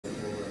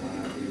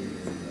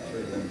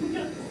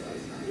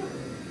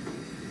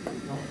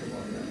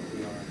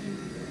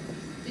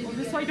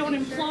just so I don't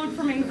implode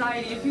from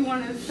anxiety, if you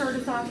want to start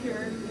us off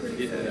here.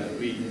 Yeah,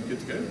 we good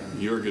to go?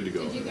 You're good to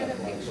go. Did you get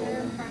a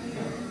picture from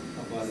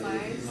your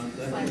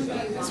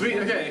slides? Sweet,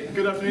 okay.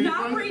 Good afternoon,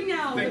 Not everyone. right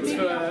now. Thanks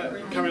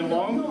for coming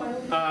along.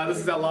 This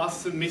is our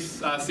last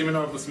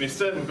seminar of the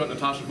semester. We've got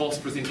Natasha Vos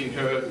presenting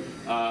her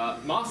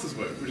master's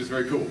work, which is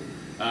very cool.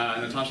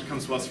 Natasha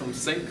comes to us from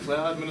St.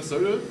 Cloud,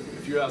 Minnesota,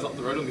 a few hours up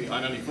the road on the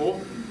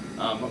I-94.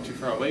 Not too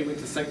far away. Went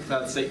to St.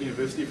 Cloud State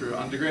University for her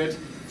undergrad.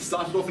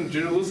 Started off in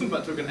journalism,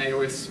 but took an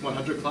AOS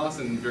 100 class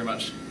and very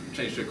much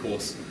changed her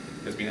course.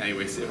 Has been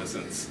AOS ever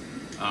since.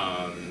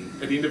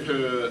 At the end of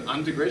her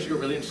undergrad, she got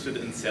really interested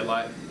in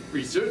satellite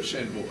research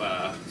and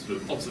sort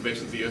of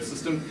observations of the Earth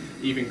system.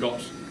 Even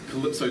got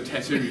Calypso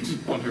tattooed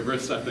on her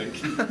wrist, I think.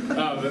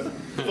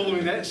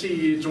 Following that,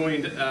 she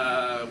joined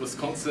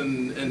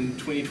Wisconsin in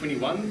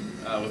 2021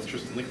 with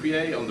Tristan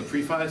Lequier on the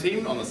PREFIRE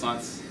team on the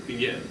science,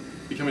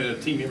 becoming a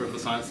team member of the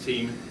science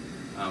team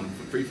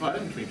for PREFIRE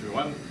in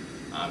 2021.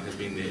 Has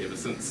been there ever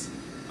since.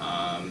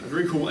 A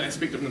very cool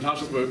aspect of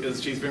Natasha's work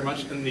is she's very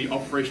much in the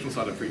operational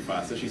side of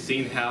PREFIRE, so she's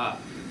seen how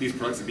these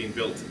products have been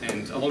built,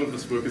 and a lot of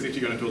this work is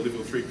actually going into a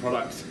level 3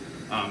 product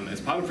as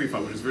part of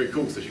PREFIRE, which is very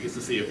cool, so she gets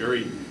to see a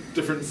very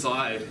different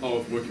side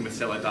of working with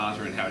satellite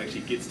data and how it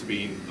actually gets to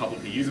being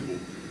publicly usable,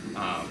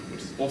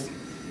 which is awesome.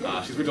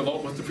 She's worked a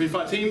lot with the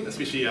PREFIRE team,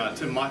 especially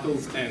Tim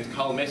Michaels and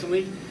Carl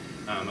Mattingly.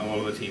 A lot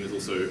of the team is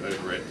also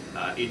over at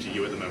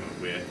EGU at the moment,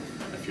 where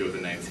a few of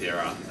the names here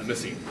are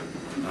missing.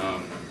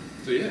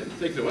 So yeah,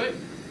 take it away.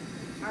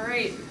 All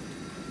right.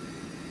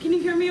 Can you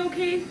hear me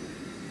okay?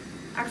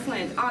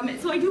 Excellent.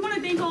 So I do want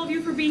to thank all of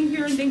you for being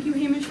here, and thank you,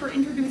 Hamish, for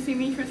introducing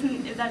me.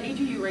 Tristan is at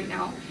AGU right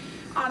now.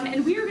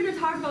 And we are going to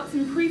talk about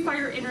some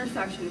PREFIRE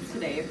intersections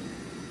today.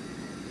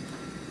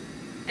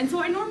 And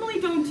so I normally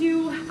don't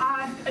do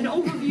an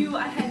overview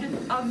ahead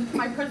of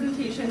my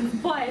presentations,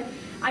 but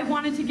I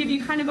wanted to give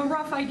you kind of a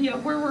rough idea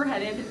of where we're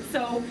headed.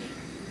 So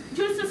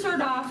just to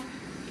start off,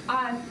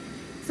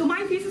 so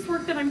my thesis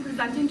work that I'm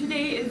presenting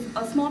today is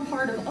a small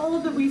part of all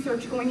of the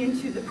research going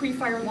into the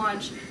PREFIRE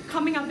launch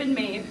coming up in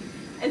May.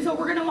 And so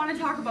we're going to want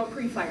to talk about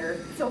PREFIRE.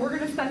 So we're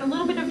going to spend a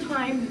little bit of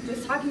time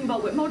just talking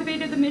about what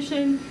motivated the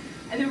mission,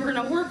 and then we're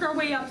going to work our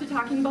way up to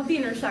talking about the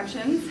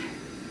intersections.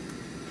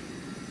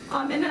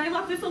 And then I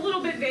left this a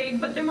little bit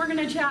vague, but then we're going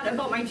to chat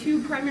about my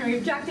 2 primary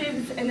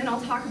objectives, and then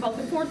I'll talk about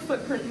the 4th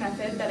footprint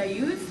method that I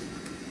use.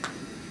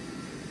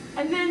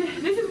 And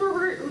then this is where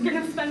we're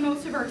going to spend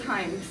most of our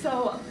time.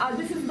 So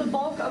this is the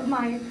bulk of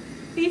my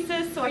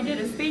thesis. So I did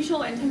a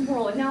spatial and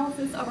temporal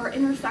analysis of our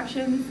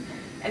intersections.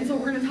 And so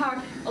we're going to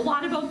talk a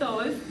lot about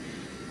those.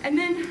 And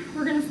then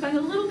we're going to spend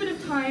a little bit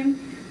of time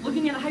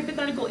looking at a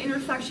hypothetical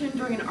intersection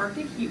during an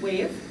Arctic heat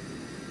wave.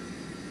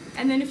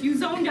 And then if you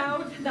zoned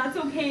out, that's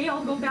okay.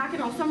 I'll go back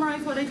and I'll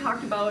summarize what I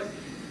talked about.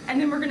 And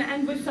then we're going to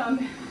end with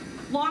some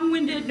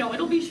long-winded, no,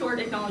 it'll be short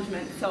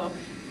acknowledgments. So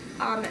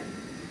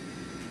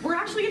we're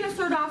actually going to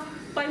start off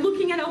by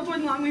looking at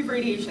outgoing long-wave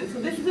radiation.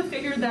 So this is a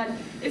figure that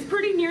is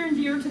pretty near and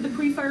dear to the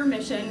PREFIRE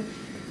mission.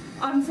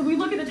 So we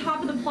look at the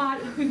top of the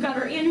plot. We've got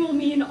our annual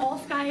mean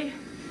all-sky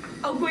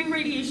outgoing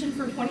radiation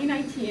for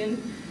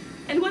 2019.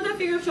 And what that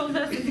figure shows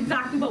us is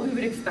exactly what we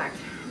would expect,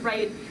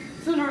 right?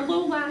 So in our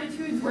low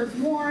latitudes where it's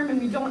warm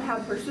and we don't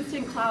have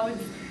persistent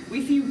clouds,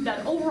 we see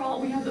that overall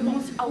we have the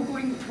most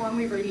outgoing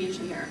long-wave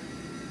radiation there.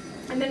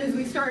 And then as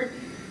we start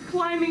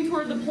climbing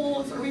toward the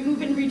poles, or we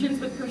move in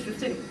regions with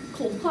persistent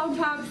cold cloud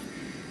tops,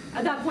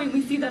 at that point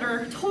we see that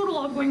our total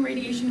outgoing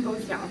radiation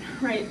goes down,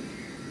 right?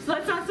 So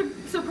that's not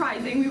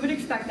surprising, we would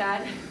expect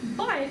that.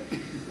 But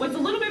what's a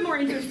little bit more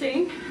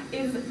interesting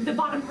is the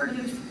bottom part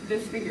of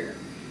this figure.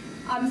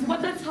 So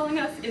what that's telling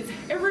us is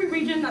every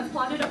region that's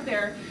plotted up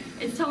there,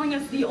 it's telling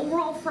us the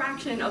overall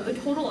fraction of the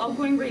total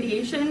outgoing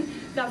radiation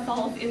that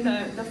falls in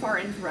the far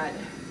infrared.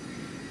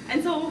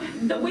 And so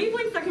the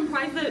wavelengths that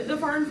comprise the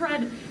far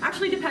infrared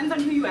actually depends on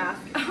who you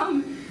ask.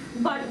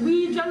 But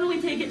we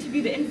generally take it to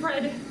be the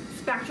infrared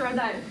spectra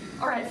that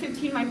are at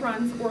 15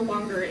 microns or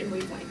longer in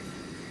wavelength.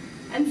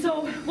 And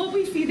so what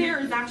we see there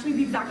is actually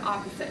the exact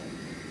opposite.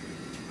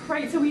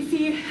 Right, so we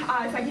see, if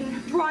I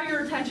can draw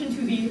your attention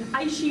to the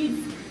ice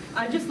sheets,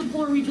 just the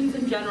polar regions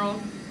in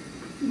general,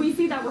 we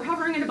see that we're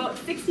hovering at about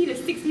 60 to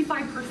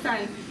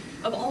 65%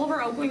 of all of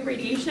our outgoing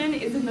radiation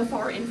is in the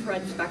far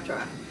infrared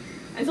spectra.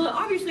 And so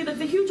obviously that's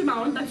a huge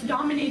amount that's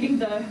dominating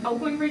the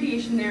outgoing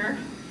radiation there.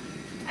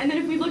 And then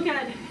if we look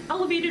at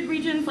elevated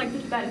regions like the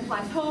Tibetan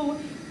Plateau,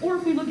 or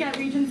if we look at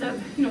regions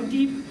of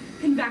deep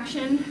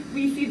convection,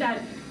 we see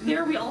that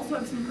there we also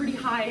have some pretty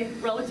high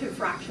relative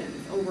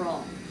fractions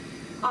overall.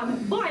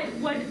 But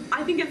what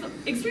I think is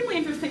extremely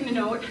interesting to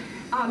note,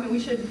 and we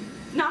should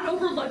not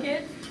overlook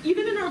it,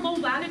 even in our low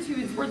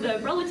latitudes where the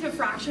relative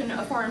fraction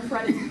of far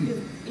infrared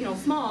is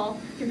small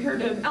compared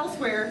to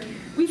elsewhere,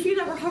 we see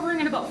that we're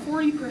hovering at about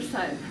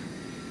 40%.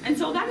 And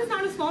so that is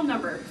not a small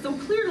number. So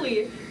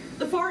clearly,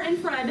 the far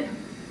infrared,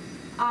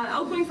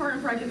 outgoing far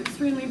infrared is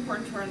extremely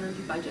important to our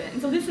energy budget. And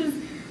so this is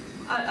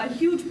a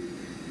huge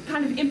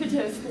kind of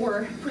impetus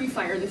for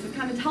PREFIRE. This is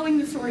kind of telling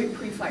the story of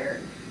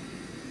PREFIRE.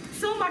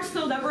 so much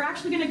so that we're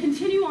actually going to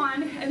continue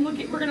on and we're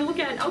going to look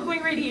at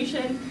outgoing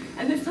radiation,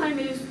 and this time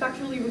it is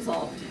spectrally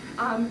resolved.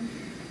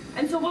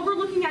 And so what we're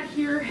looking at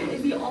here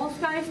is the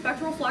all-sky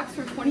spectral flux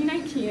for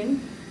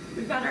 2019.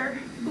 We've got our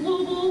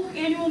global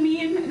annual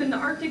mean, and then the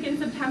Arctic in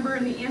September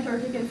and the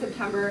Antarctic in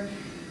September.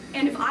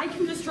 And if I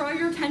can just draw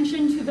your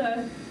attention to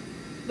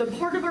the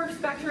part of our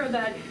spectra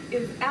that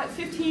is at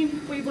 15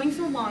 wavelengths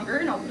or longer,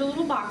 and I'll put a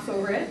little box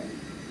over it.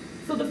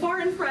 So the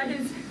far infrared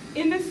is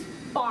in this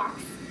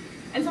box.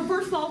 And so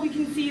first of all, we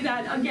can see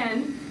that,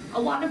 again,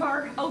 a lot of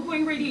our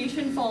outgoing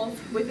radiation falls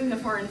within the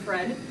far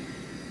infrared.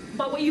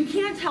 But what you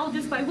can't tell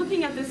just by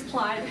looking at this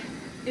plot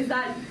is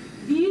that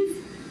these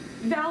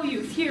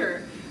values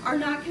here are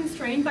not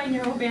constrained by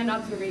narrowband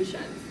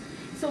observations.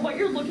 So what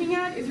you're looking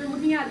at is you're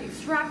looking at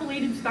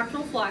extrapolated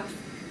spectral flux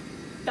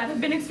that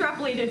have been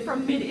extrapolated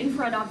from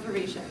mid-infrared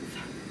observations,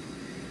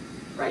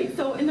 right?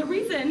 So, and the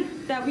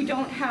reason that we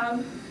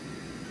can't,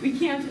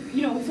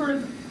 sort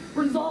of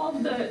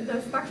resolve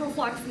the spectral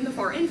flux in the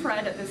far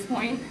infrared at this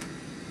point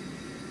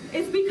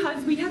is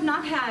because we have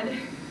not had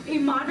a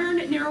modern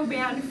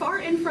narrowband far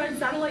infrared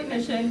satellite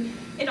mission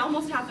in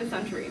almost half a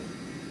century,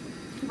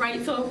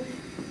 right? So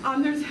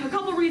there's a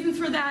couple reasons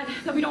for that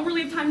we don't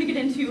really have time to get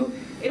into.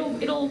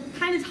 It'll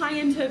kind of tie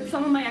into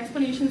some of my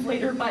explanations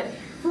later, but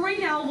for right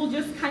now, we'll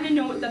just kind of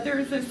note that there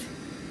is this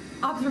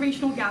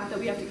observational gap that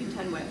we have to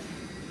contend with.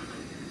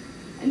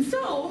 And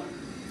so,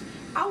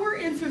 our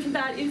answer to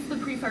that is the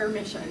PREFIRE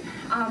mission.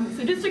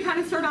 So just to kind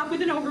of start off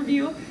with an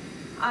overview,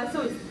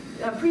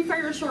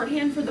 PREFIRE is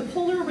shorthand for the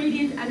Polar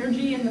Radiant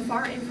Energy in the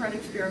Far Infrared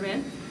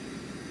Experiment.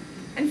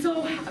 And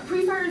so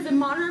PREFIRE is a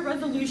moderate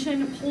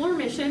resolution polar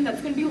mission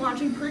that's going to be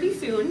launching pretty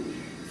soon.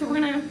 So we're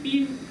going to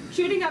be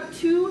shooting up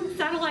 2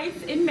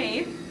 satellites in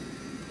May.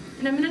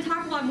 And I'm going to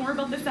talk a lot more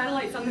about the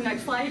satellites on the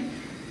next slide.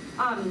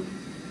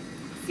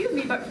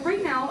 But for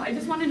right now, I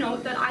just want to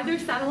note that either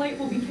satellite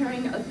will be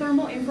carrying a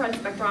thermal infrared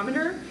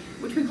spectrometer,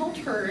 which we call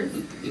TIRS,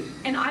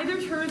 and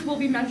either TIRS will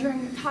be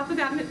measuring top of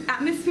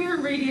atmosphere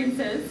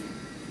radiances.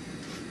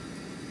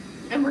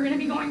 And we're going to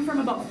be going from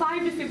about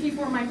 5 to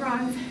 54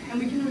 microns, and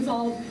we can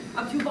resolve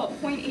up to about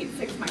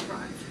 0.86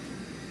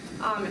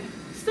 microns.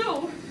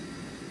 So,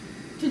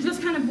 to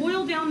just kind of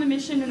boil down the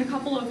mission in a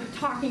couple of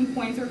talking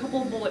points or a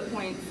couple of bullet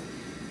points,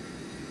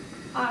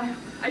 I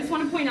just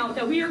want to point out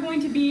that we are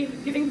going to be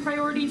giving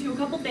priority to a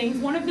couple things.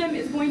 One of them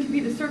is going to be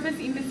the surface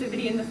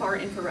emissivity in the far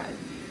infrared.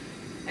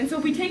 And so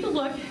if we take a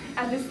look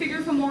at this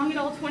figure from Long et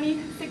al.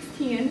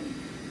 2016,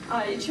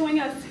 it's showing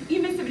us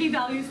emissivity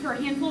values for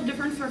a handful of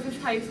different surface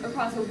types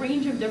across a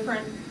range of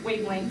different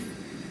wavelengths.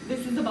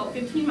 This is about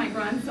 15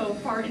 microns, so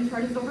far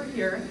infrared is over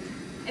here.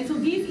 And so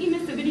these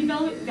emissivity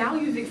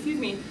values,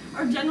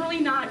 are generally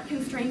not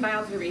constrained by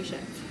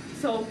observations.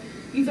 So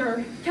these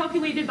are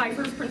calculated by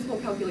first principle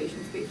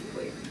calculations,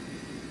 basically.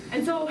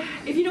 And so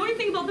if you know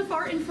anything about the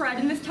far infrared,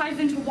 and this ties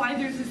into why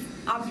there's this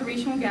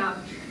observational gap,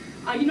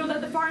 you know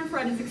that the far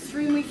infrared is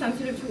extremely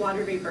sensitive to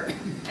water vapor.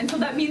 And so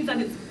that means that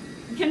it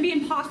can be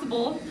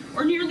impossible,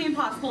 or nearly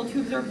impossible, to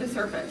observe the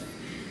surface,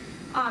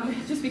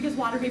 just because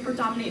water vapor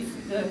dominates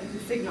the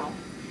signal.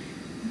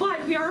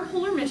 But we are a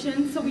polar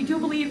mission, so we do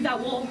believe that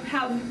we'll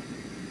have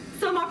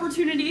some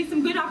opportunities,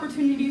 some good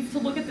opportunities to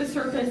look at the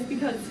surface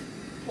because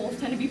poles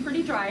tend to be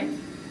pretty dry.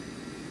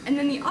 And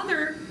then the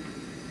other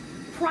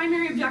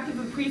primary objective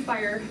of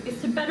PREFIRE is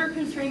to better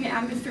constrain the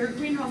atmospheric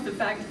greenhouse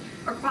effect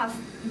across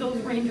those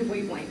range of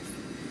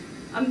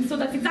wavelengths. So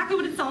that's exactly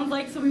what it sounds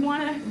like. So we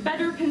want to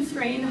better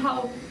constrain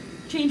how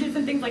changes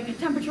in things like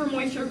temperature,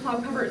 moisture,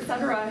 cloud cover,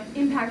 etc.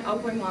 impact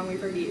outgoing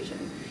longwave radiation.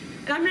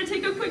 And I'm going to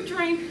take a quick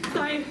drink,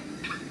 so I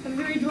have a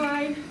very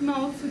dry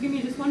mouth, so give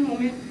me just one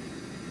moment.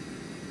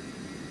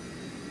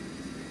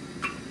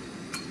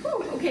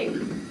 Whew, okay.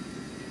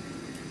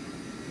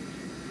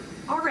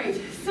 All right,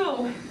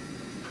 so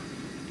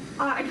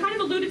I kind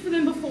of alluded to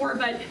them before,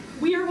 but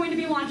we are going to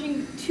be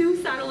launching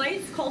 2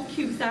 satellites called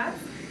CubeSats.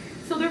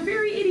 So they're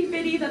very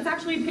itty-bitty. That's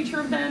actually a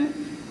picture of them.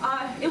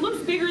 It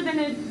looks bigger than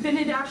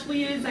it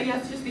actually is, I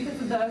guess, just because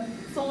of the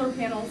solar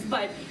panels.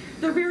 But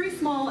they're very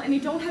small, and they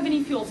don't have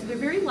any fuel, so they're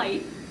very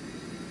light.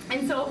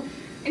 And so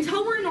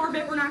until we're in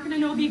orbit, we're not going to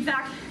know the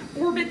exact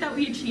orbit that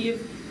we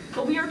achieve,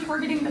 but we are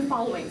targeting the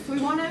following. So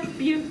we want to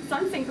be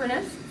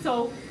sun-synchronous.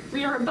 So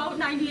we are about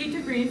 98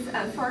 degrees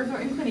as far as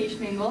our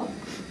inclination angle.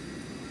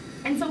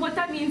 And so what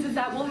that means is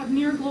that we'll have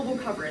near global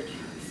coverage.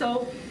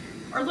 So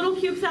our little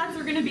CubeSats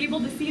are going to be able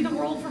to see the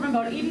world from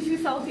about 82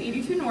 south to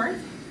 82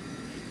 north.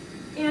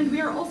 And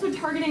we are also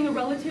targeting a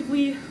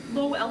relatively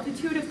low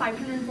altitude of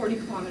 540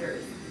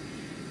 kilometers.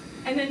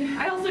 And then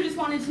I also just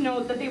wanted to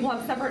note that they will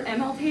have separate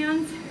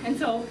MLTANs. And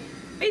so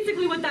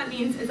basically what that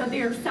means is that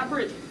they are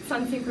separate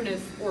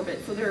sun-synchronous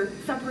orbits. So they're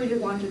separated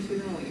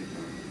longitudinally.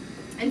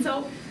 And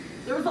so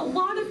there was a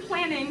lot of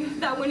planning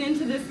that went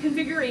into this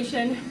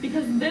configuration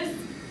because this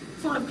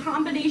sort of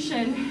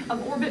combination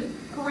of orbit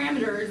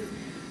parameters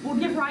will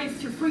give rise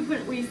to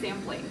frequent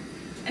resampling.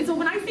 And so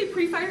when I say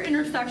PREFIRE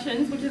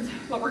intersections, which is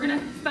what we're going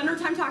to spend our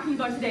time talking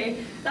about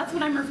today, that's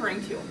what I'm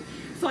referring to.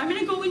 So I'm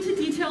going to go into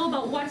detail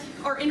about what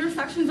our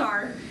intersections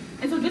are,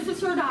 And so just to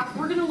start off,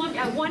 we're going to look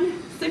at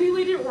one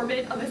simulated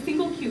orbit of a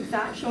single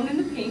CubeSat, shown in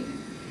the pink.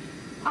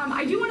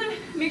 I do want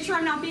to make sure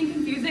I'm not being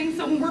confusing.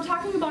 So when we're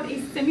talking about a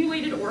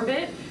simulated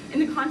orbit, in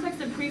the context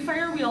of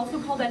PREFIRE, we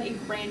also call that a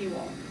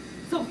granule.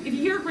 So if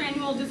you hear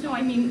granule, just know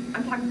I'm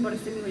talking about a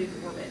simulated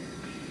orbit.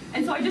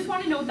 And so I just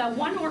want to note that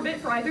one orbit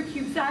for either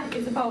CubeSat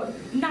is about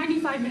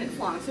 95 minutes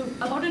long, so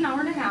about an hour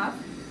and a half.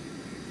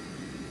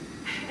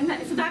 And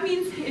so that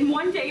means in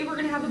one day, we're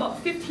going to have about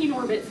 15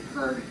 orbits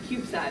per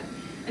CubeSat.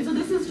 And so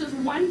this is just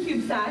one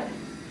CubeSat.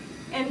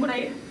 And what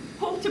I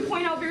hope to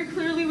point out very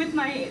clearly with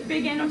my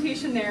big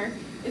annotation there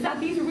is that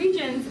these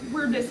regions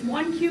where this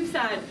one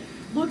CubeSat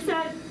looks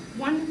at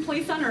one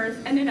place on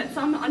Earth and then at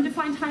some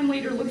undefined time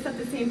later looks at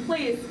the same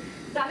place,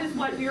 that is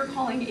what we are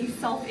calling a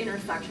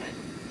self-intersection.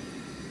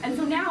 And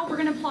so now we're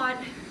going to plot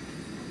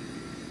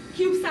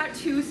CubeSat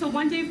 2, so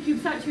one day of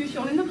CubeSat 2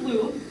 shown in the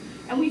blue,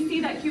 and we see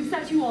that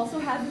CubeSat 2 also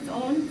has its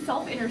own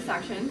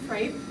self-intersections,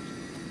 right?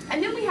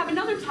 And then we have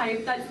another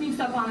type that sneaks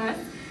up on us,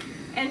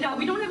 and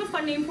we don't have a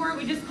fun name for it,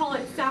 we just call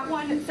it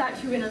Sat1,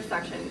 Sat2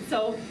 intersection.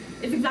 So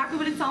it's exactly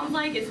what it sounds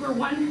like. It's where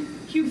one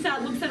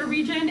CubeSat looks at a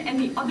region and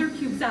the other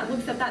CubeSat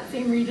looks at that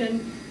same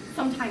region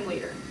sometime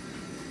later.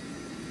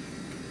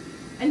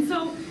 And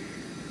so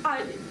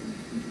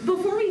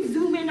before we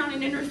zoom in on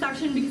an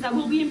intersection, because that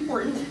will be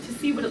important to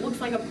see what it looks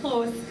like up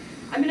close,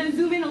 I'm going to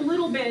zoom in a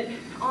little bit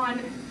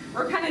on,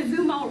 or kind of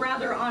zoom out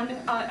rather, on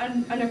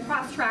a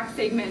cross-track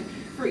segment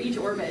for each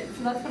orbit.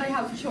 So that's what I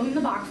have shown in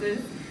the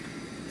boxes.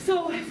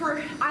 So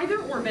for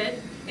either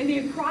orbit, in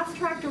the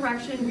cross-track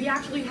direction, we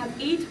actually have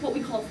 8 what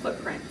we call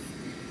footprints.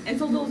 And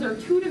so those are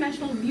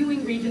 2-dimensional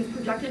viewing regions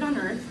projected on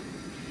Earth.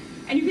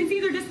 And you can see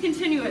they're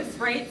discontinuous,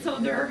 right? So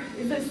there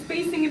is a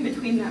spacing in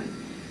between them.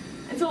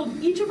 And so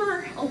each of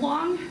our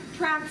along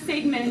track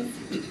segments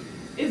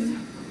is,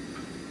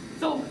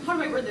 so how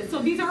do I word this? So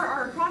these are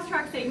our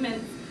cross-track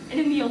segments, and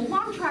in the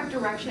along track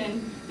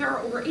direction, there are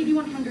over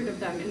 8,100 of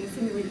them in the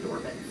simulated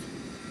orbits.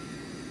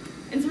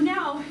 And so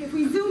now, if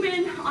we zoom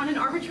in on an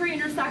arbitrary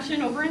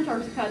intersection over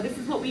Antarctica, this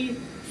is what we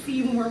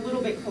see when we're a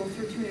little bit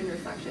closer to an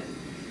intersection.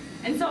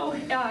 And so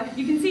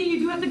you can see you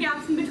do have the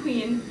gaps in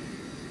between,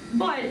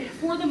 but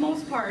for the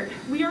most part,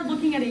 we are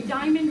looking at a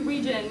diamond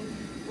region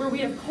where we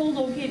have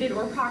co-located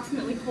or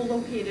approximately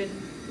co-located,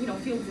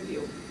 fields of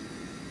view.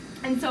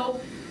 And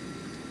so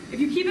if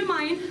you keep in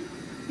mind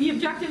the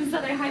objectives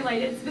that I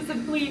highlighted,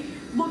 specifically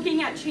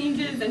looking at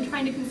changes and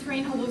trying to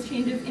constrain how those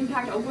changes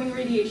impact outgoing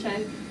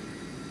radiation,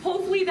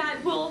 hopefully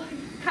that will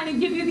kind of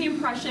give you the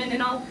impression,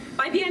 and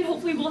by the end,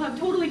 hopefully we'll have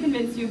totally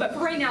convinced you, but for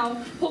right now,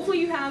 hopefully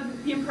you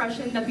have the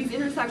impression that these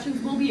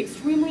intersections will be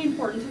extremely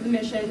important to the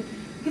mission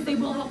because they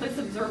will help us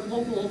observe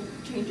local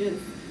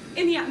changes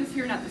in the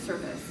atmosphere and at the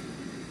surface.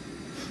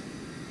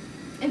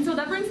 And so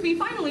that brings me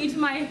finally to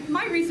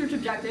my research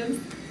objectives.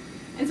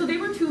 And so they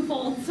were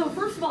twofold. So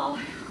first of all,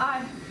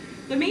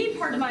 the main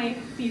part of my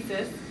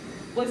thesis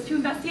was to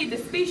investigate the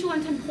spatial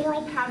and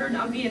temporal pattern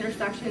of the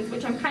intersections,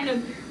 which I'm kind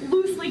of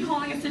loosely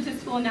calling a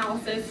statistical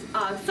analysis,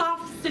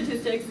 soft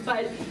statistics,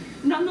 but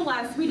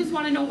nonetheless, we just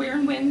want to know where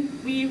and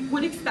when we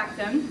would expect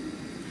them.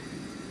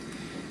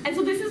 And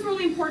so this is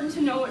really important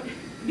to note.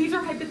 These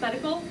are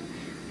hypothetical,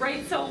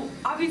 right? So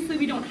obviously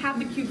we don't have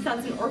the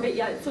CubeSats in orbit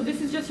yet, so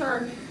this is just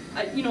our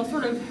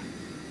sort of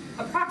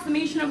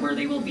approximation of where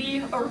they will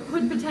be or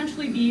could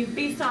potentially be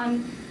based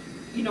on,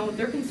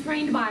 they're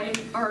constrained by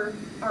our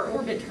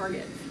orbit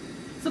targets.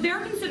 So they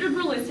are considered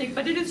realistic,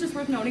 but it is just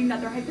worth noting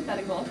that they're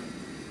hypothetical.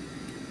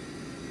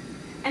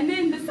 And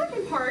then the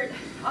second part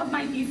of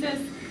my thesis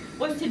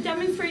was to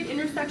demonstrate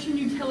intersection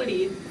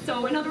utility.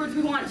 So in other words,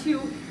 we want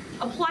to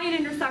apply an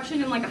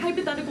intersection in like a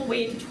hypothetical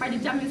way to try to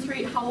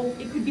demonstrate how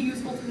it could be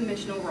useful to the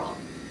mission overall.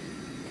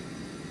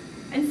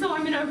 And so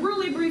I'm going to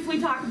really briefly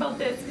talk about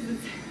this because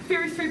it's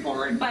very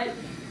straightforward, but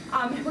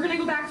we're going to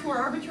go back to our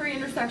arbitrary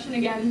intersection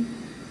again.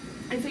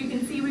 And so you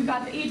can see we've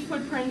got the 8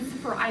 footprints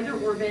for either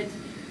orbit.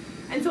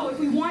 And so if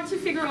we want to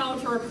figure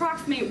out or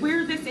approximate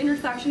where this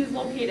intersection is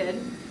located,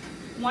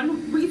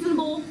 one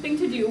reasonable thing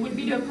to do would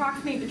be to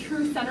approximate the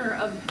true center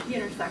of the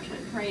intersection,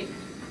 right?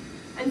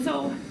 And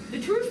so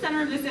the true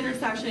center of this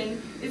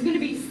intersection is going to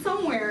be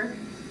somewhere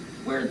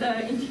where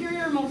the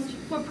interiormost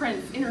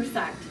footprints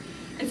intersect.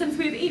 And since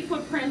we have 8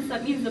 footprints,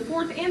 that means the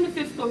 4th and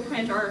the 5th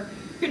footprint are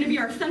going to be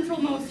our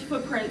centralmost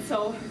footprint.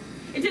 So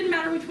it didn't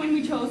matter which one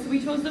we chose, so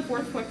we chose the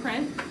 4th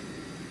footprint.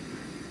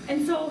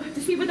 And so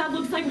to see what that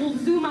looks like, we'll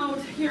zoom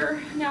out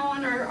here now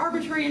on our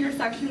arbitrary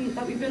intersection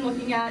that we've been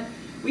looking at.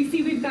 We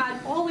see we've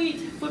got all 8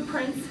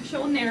 footprints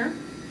shown there.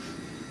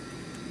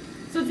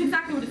 So it's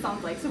exactly what it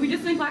sounds like. So we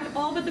just neglect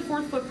all but the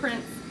 4th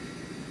footprints.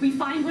 We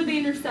find where they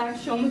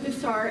intersect, shown with the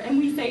star, and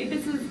we say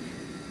this is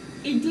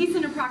a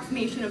decent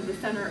approximation of the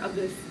center of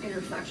this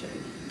intersection.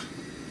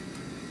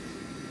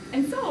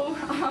 And so,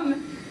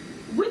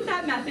 with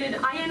that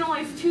method, I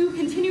analyzed 2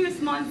 continuous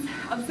months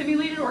of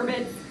simulated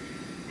orbits.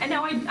 And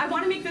now I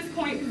want to make this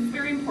point because it's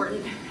very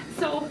important.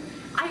 So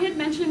I had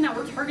mentioned that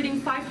we're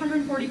targeting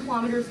 540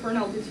 kilometers for an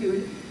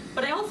altitude,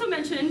 but I also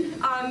mentioned,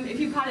 if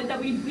you caught it, that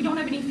we don't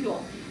have any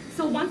fuel.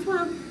 So once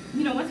we're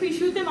once we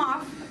shoot them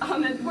off,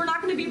 we're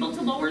not going to be able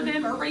to lower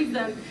them or raise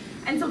them.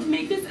 And so to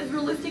make this as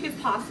realistic as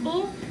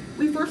possible,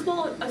 we first of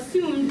all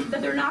assumed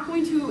that they're not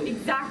going to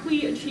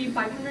exactly achieve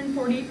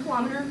 540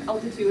 kilometer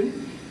altitude.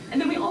 And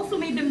then we also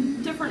made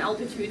them different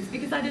altitudes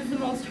because that is the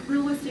most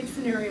realistic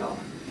scenario.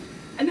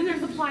 And then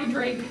there's applied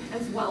drag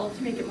as well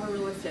to make it more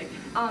realistic.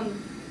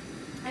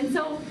 And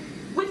so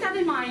with that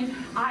in mind,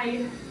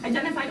 I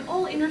identified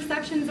all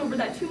intersections over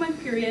that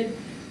 2-month period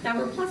that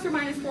were plus or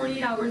minus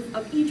 48 hours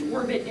of each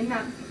orbit in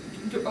that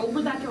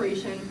over that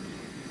duration.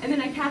 And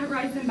then I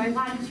categorized them by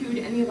latitude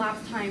and the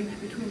elapsed time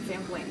between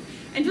sampling.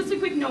 And just a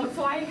quick note,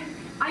 so I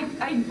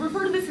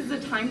refer to this as a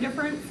time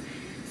difference.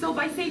 So if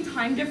I say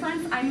time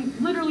difference, I'm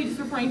literally just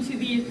referring to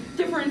the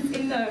difference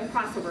in the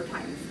crossover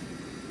times.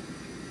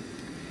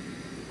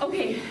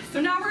 Okay,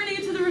 so now we're gonna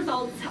get to the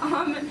results.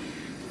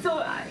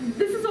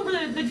 This is over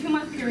the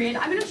 2-month period.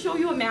 I'm gonna show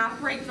you a map,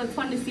 right, because it's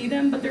fun to see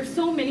them, but there's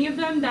so many of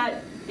them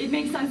that it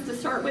makes sense to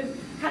start with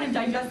kind of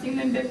digesting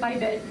them bit by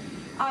bit.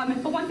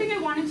 But one thing I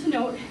wanted to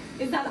note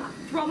is that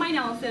throughout my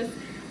analysis,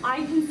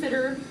 I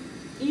consider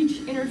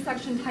each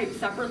intersection type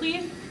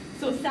separately.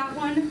 So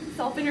SAT1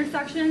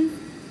 self-intersections,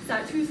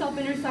 SAT2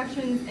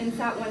 self-intersections, and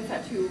SAT1,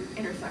 SAT2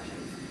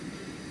 intersections.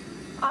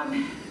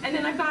 And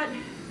then I've got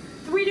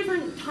 3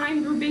 different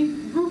time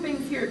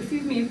groupings here,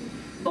 excuse me.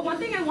 But one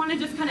thing I want to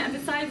just kind of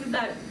emphasize is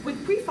that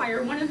with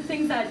PREFIRE, one of the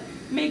things that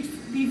makes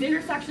these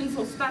intersections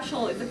so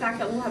special is the fact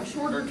that we'll have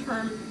shorter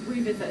term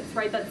revisits,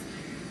 right? That's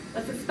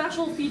a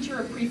special feature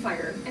of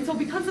PREFIRE. And so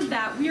because of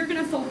that, we are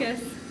going to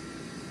focus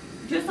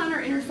just on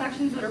our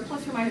intersections that are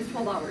plus or minus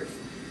 12 hours.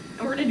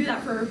 And we're going to do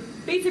that for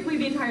basically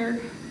the entire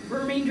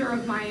remainder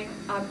of my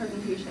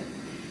presentation.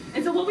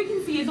 And so what we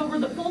can see is over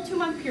the full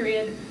 2-month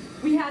period,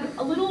 we had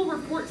a little over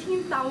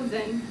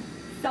 14,000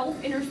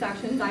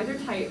 self-intersections, either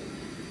type,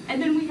 and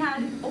then we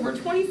had over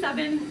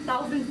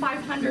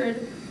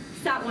 27,500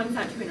 SAT1,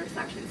 SAT2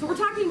 intersections. So we're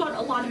talking about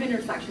a lot of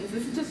intersections.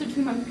 This is just a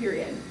 2-month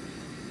period.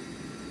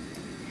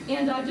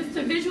 And just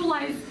to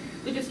visualize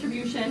the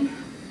distribution,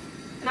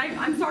 and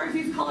I'm sorry if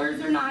these colors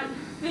are not,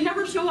 they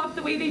never show up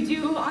the way they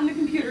do on the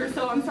computer,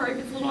 so I'm sorry if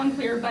it's a little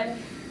unclear, but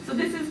so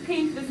this is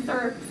pink, this is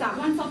our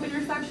SAT1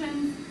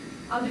 self-intersections,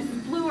 this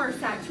is blue, our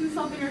SAT2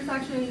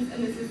 self-intersections,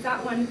 and this is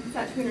SAT1,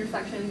 SAT2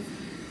 intersections.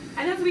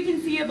 And as we can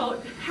see,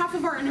 about half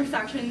of our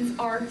intersections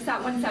are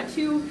SAT1,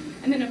 SAT2,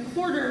 and then a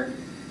quarter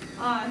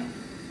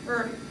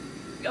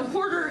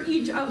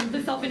each of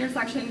the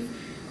self-intersections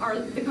are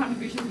the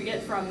contributions we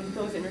get from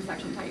those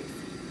intersection types.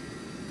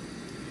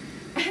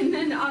 And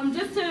then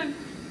just to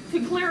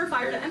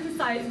clarify or to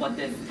emphasize what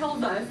this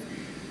tells us,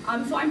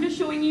 so I'm just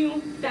showing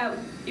you that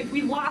if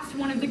we lost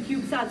one of the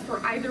CubeSats for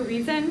either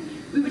reason,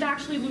 we would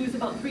actually lose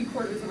about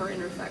 3/4 of our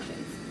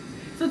intersections.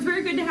 So it's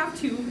very good to have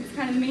 2, it's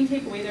kind of the main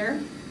takeaway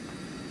there.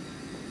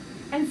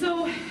 And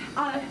so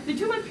the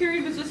 2-month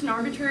period was just an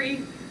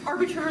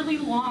arbitrarily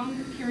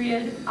long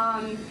period,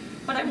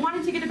 but I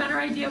wanted to get a better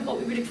idea of what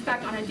we would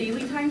expect on a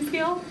daily time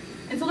scale.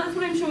 And so that's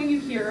what I'm showing you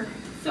here.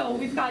 So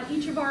we've got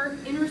each of our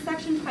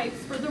intersection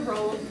types for the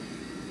row,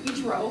 each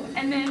row.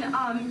 And then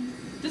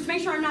just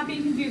make sure I'm not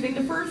being confusing.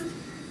 The first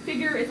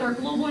figure is our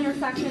global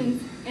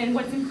intersections, and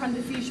what's in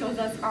parentheses shows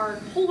us our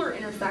polar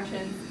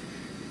intersections.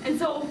 And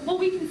so what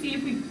we can see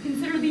if we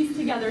consider these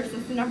together,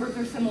 since the numbers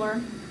are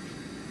similar,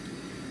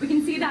 we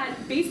can see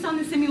that based on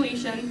the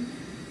simulation,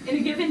 in a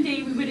given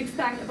day we would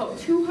expect about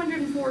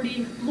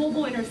 240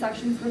 global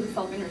intersections for the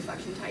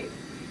self-intersection type.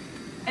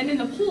 And in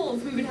the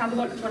poles, we would have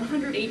about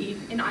 180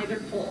 in either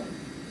pole.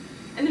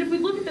 And then if we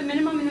look at the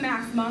minimum and the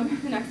maximum,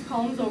 the next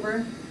column's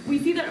over, we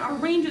see that our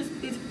range is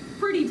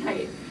pretty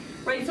tight,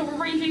 right? So we're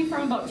ranging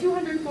from about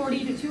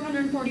 240 to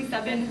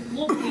 247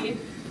 globally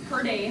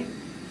per day,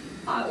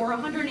 or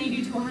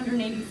 180 to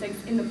 186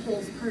 in the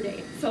poles per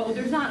day. So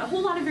there's not a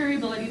whole lot of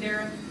variability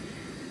there.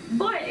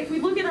 But if we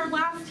look at our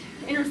last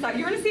intersection,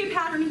 you're going to see a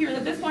pattern here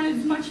that this one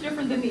is much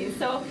different than these.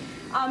 So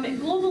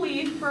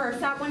globally, for our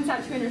SAT1,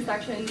 SAT2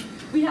 intersections,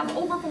 we have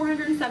over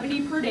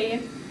 470 per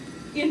day.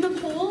 In the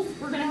poles,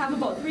 we're going to have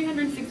about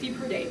 360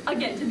 per day.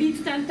 Again, to the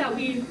extent that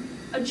we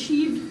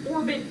achieve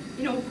orbit,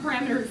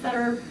 parameters that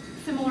are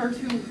similar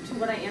to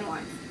what I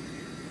analyzed.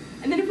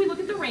 And then if we look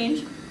at the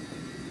range,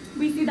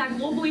 we see that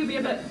globally we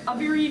have a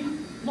very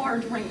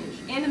large range,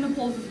 and in the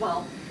poles as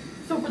well.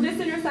 So for this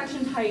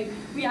intersection type,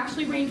 we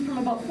actually range from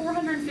about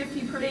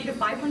 450 per day to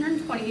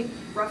 520,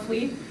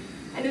 roughly.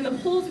 And in the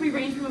poles, we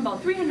range from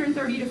about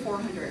 330 to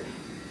 400.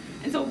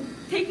 And so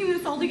taking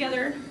this all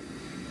together,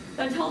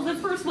 that tells us,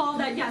 first of all,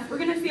 that yes, we're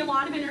going to see a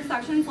lot of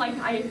intersections, like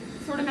I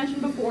sort of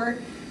mentioned before.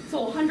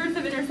 So hundreds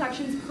of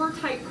intersections per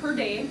type per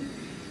day.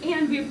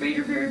 And we have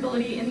greater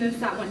variability in the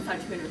SAT1,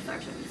 SAT2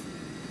 intersections.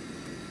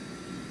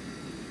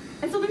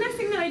 And so the next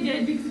thing that I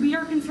did, because we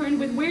are concerned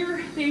with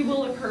where they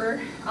will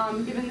occur,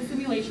 given the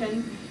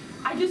simulation,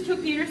 I just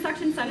took the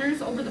intersection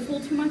centers over the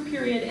full 2-month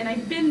period and I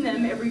binned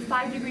them every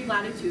 5-degree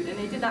latitude, and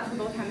I did that for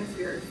both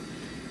hemispheres.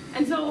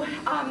 And so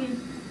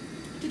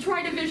to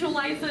try to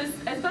visualize this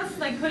as best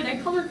as I could, I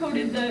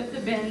color-coded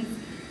the bins.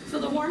 So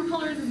the warm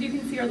colors, as you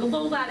can see, are the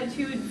low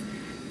latitudes.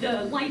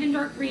 The light and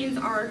dark greens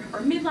are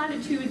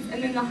mid-latitudes,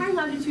 and then the high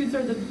latitudes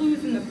are the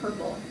blues and the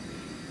purple.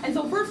 And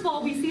so first of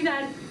all, we see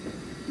that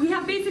we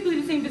have basically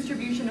the same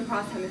distribution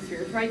across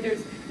hemispheres, right?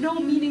 There's no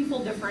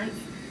meaningful difference.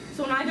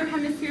 So in either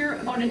hemisphere,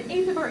 about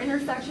 1/8 of our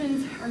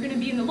intersections are going to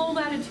be in the low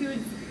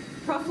latitudes,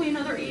 roughly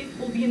another 1/8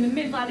 will be in the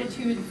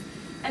mid-latitudes,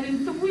 and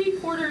then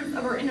 3/4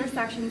 of our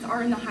intersections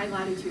are in the high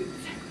latitudes.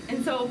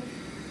 And so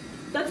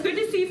that's good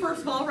to see,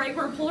 first of all, right?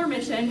 We're a polar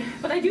mission,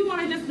 but I do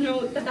want to just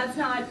note that that's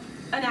not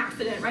an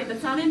accident, right?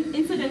 That's not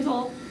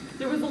incidental.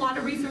 There was a lot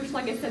of research,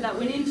 like I said, that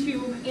went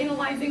into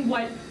analyzing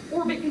what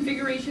orbit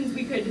configurations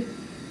we could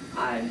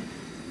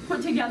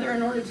put together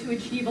in order to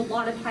achieve a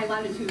lot of high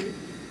latitude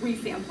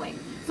resampling.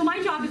 So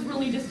my job is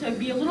really just to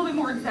be a little bit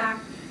more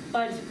exact,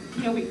 but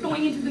you know,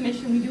 going into the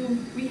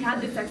mission, we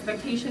had this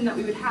expectation that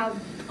we would have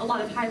a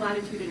lot of high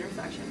latitude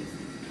intersections.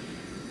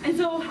 And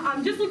so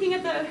just looking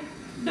at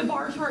the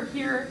bar chart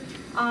here,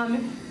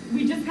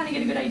 we just kind of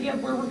get a good idea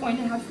of where we're going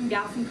to have some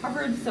gaps in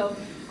coverage. So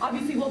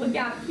obviously we'll have a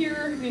gap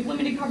here, we have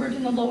limited coverage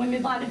in the low and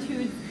mid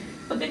latitudes,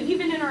 but then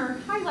even in our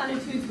high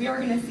latitudes, we are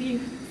going to see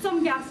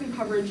some gaps in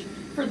coverage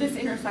for this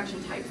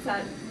intersection type,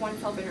 Sat 1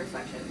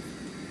 self-intersections.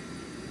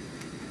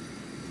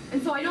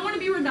 And so I don't want to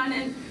be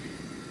redundant,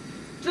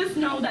 just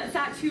know that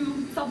Sat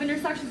 2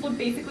 self-intersections look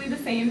basically the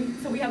same.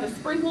 So we have a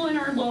sprinkle in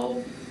our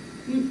low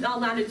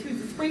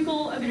latitudes, a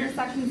sprinkle of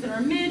intersections in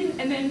our mid,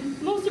 and then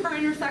most of our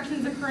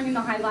intersections occurring in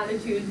the high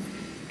latitudes.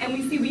 And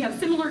we see we have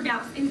similar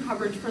gaps in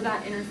coverage for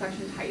that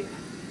intersection type.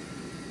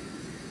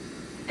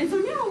 And so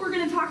now we're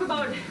going to talk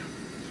about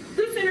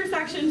this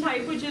intersection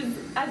type, which is,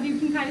 as you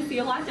can kind of see,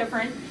 a lot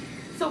different.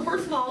 So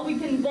first of all,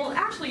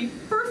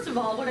 first of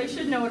all, what I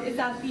should note is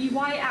that the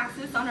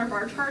y-axis on our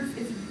bar charts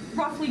is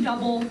roughly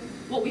double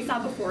what we saw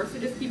before, so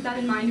just keep that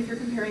in mind if you're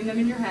comparing them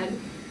in your head.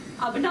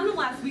 But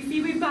nonetheless, we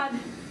see we've got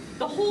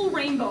the whole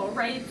rainbow,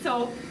 right?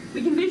 So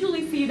we can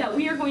visually see that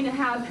we are going to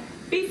have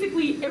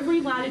basically every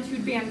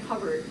latitude band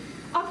covered,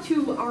 up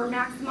to our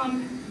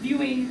maximum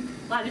viewing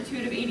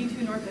latitude of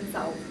 82 north and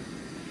south.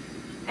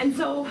 And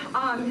so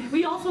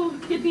we also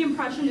get the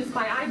impression, just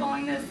by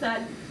eyeballing this,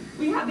 that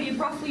we have a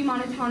roughly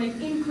monotonic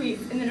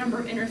increase in the number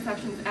of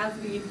intersections as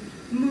we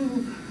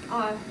move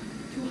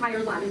to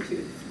higher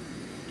latitudes.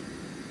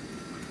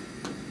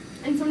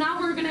 And so now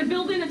we're going to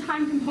build in a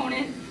time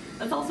component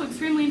that's also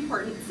extremely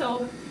important.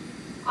 So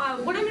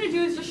what I'm going to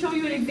do is just show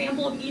you an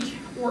example of each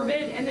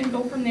orbit and then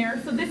go from there.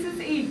 So this is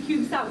a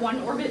CubeSat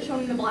 1 orbit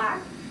shown in the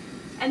black.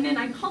 And then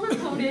I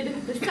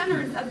color-coded the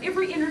centers of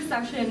every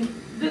intersection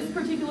this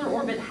particular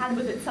orbit had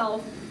with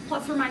itself,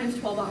 plus or minus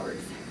 12 hours.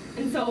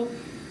 And so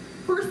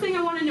first thing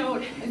I want to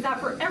note is that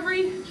for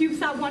every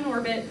CubeSat 1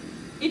 orbit,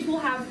 it will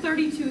have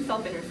 32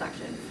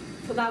 self-intersections.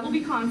 So that will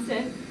be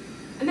constant.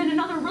 And then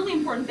another really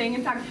important thing,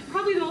 in fact,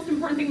 probably the most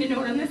important thing to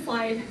note on this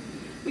slide,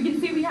 we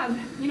can see we have,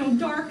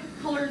 dark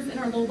colors in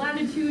our low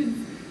latitudes,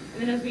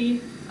 and then as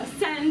we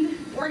ascend,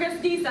 or I guess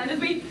descend, as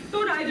we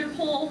go to either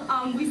pole,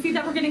 we see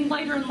that we're getting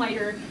lighter and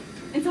lighter.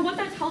 And so what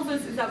that tells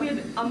us is that we have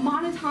a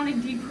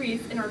monotonic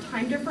decrease in our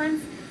time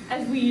difference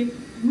as we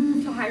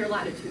move to higher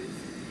latitudes.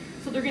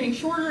 So they're getting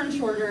shorter and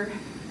shorter.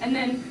 And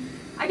then,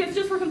 I guess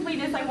just for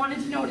completeness, I wanted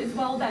to note as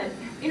well that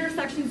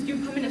intersections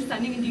do come in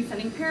ascending and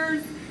descending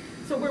pairs.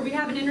 So where we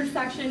have an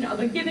intersection of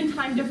a given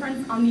time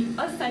difference on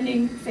the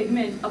ascending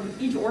segment of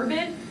each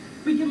orbit,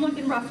 we can look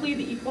in roughly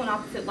the equal and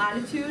opposite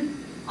latitude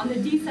on the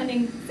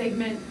descending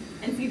segment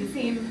and see the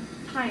same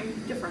time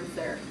difference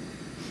there.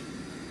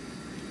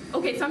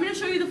 Okay, so I'm going to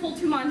show you the full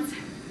 2 months,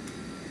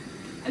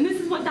 and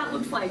this is what that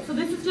looks like. So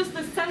this is just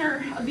the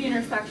center of the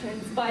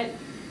intersections, but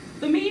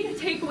the main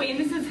takeaway, and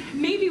this is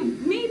maybe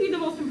the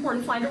most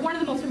important slide, or one of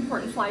the most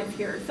important slides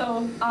here,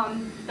 so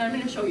that I'm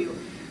going to show you.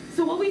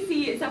 So what we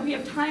see is that we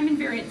have time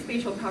invariant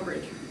spatial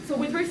coverage. So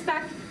with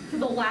respect to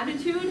the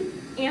latitude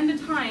and the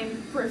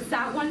time for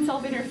Sat 1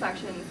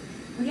 self-intersections,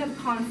 we have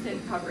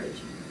constant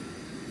coverage.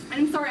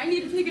 And I'm sorry, I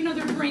need to take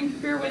another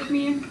drink, bear with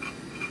me.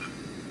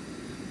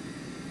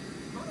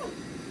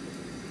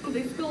 Oh,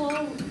 they spill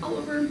all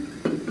over.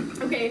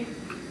 Okay,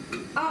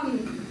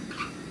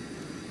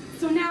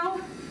 so now,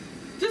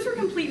 just for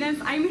completeness,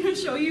 I'm going to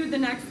show you the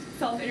next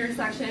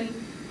self-intersection.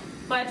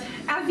 But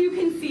as you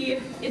can see,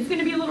 it's going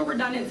to be a little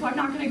redundant, so I'm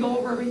not going to go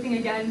over everything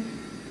again.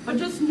 But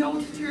just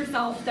note to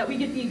yourself that we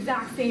get the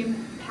exact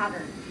same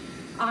pattern.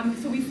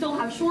 So we still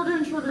have shorter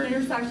and shorter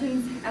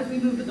intersections as we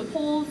move to the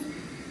poles,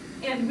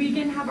 and we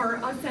again have our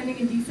ascending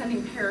and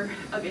descending pair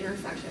of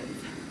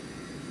intersections.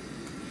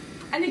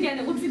 And again,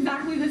 it looks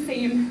exactly the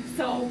same.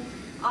 So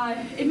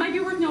it might be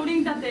worth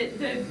noting that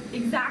the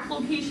exact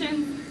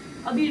location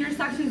of the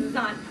intersections is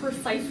not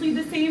precisely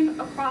the same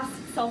across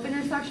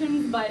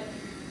self-intersections, but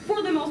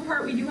for the most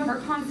part, we do have our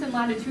constant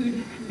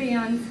latitude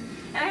bands.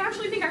 And I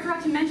actually think I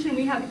forgot to mention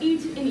we have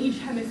 8 in each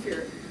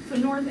hemisphere, so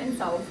north and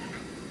south.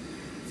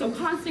 So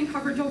constant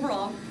coverage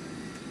overall.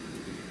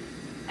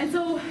 And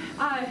so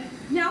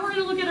now we're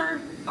going to look at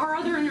our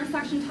other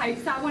intersection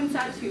types, Sat 1,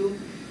 Sat 2.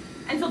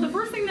 And so the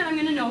first thing that I'm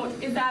going to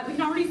note is that we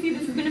can already see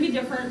this is going to be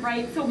different,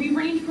 right? So we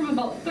range from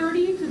about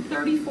 30 to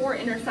 34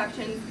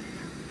 intersections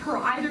per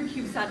either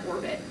CubeSat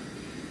orbit.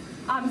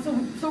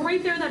 So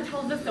right there, that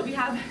tells us that we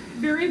have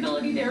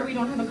variability there. We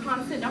don't have a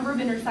constant number of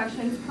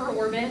intersections per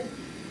orbit.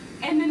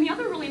 And then the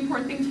other really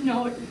important thing to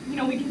note,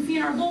 we can see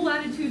in our low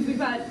latitudes, we've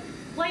got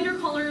lighter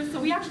colors, so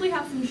we actually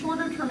have some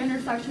shorter term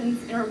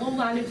intersections in our low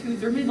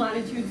latitudes or mid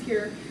latitudes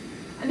here.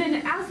 And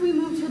then as we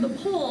move to the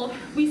pole,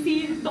 we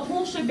see the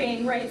whole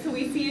shebang, right? So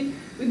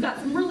we've got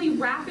some really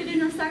rapid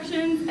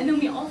intersections, and then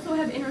we also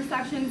have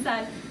intersections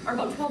that are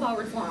about 12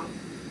 hours long.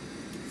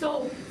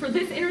 So for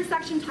this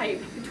intersection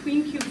type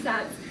between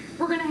CubeSats,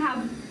 we're going to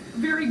have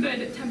very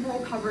good temporal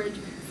coverage,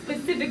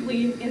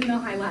 specifically in the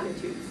high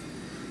latitudes.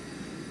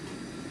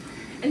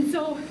 And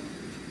so,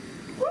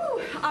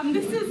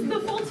 this is the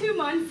full 2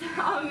 months.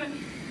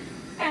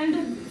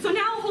 And so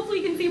now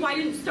hopefully you can see why I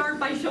didn't start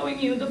by showing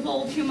you the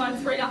full 2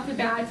 months right off the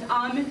bat.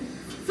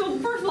 So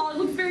first of all, it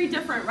looks very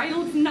different, right? It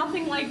looks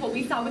nothing like what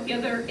we saw with the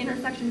other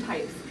intersection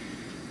types.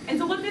 And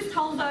so what this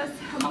tells us,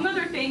 among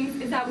other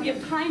things, is that we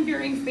have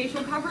time-varying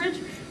spatial coverage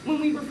when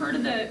we refer to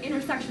the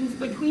intersections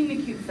between the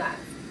CubeSats.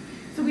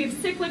 So we have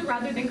cyclic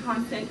rather than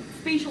constant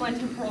spatial and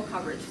temporal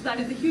coverage. So that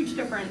is a huge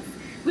difference.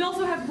 We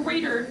also have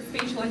greater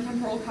spatial and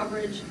temporal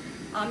coverage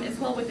as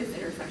well with this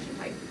intersection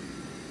type.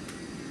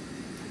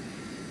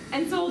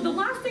 And so the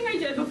last thing I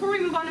did before we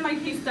move on to my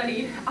case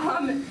study,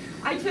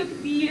 I took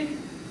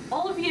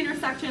all of the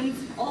intersections,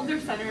 all of their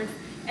centers,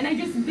 and I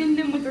just binned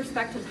them with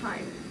respect to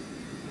time.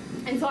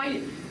 And so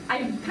I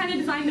kind of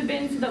designed the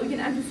bin so that we can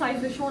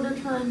emphasize the shorter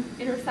term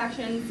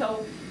intersections.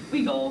 So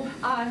we go,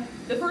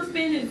 the first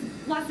bin is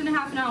less than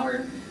half an hour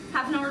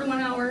to 1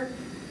 hour,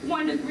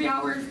 1 to 3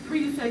 hours,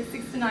 3 to 6,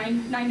 6 to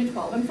 9, 9 to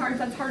 12. I'm sorry if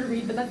that's hard to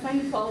read, but that's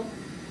 9 to 12.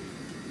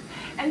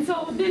 And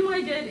so then what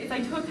I did is I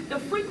took the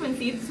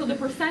frequency, so the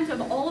percent of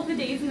all of the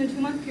days in the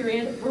 2 month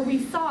period where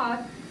we saw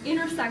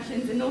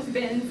intersections in those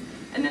bins,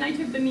 and then I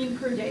took the mean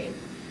per day.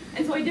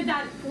 And so I did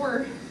that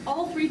for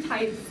all 3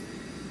 types.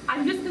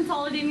 I'm just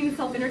consolidating the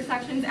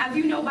self-intersections. As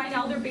you know by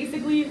now, they're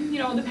basically,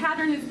 the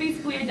pattern is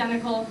basically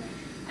identical.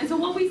 And so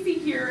what we see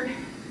here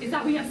is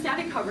that we have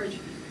static coverage.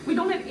 We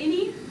don't have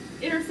any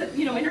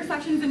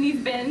intersections in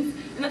these bins,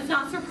 and that's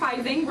not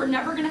surprising. We're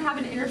never going to have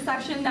an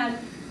intersection that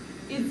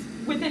is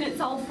within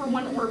itself for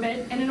one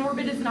orbit, and an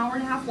orbit is an hour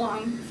and a half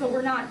long, so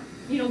we're not,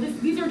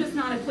 these are just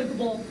not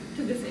applicable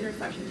to this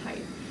intersection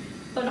type.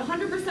 But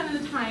 100%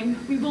 of the time,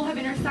 we will have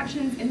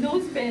intersections in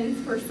those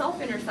bins for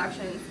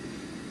self-intersections.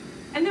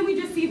 And then we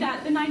just see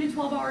that the 9 to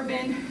 12 hour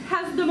bin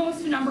has the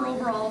most number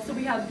overall, so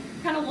we have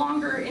kind of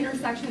longer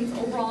intersections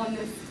overall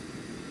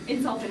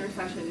in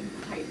self-intersection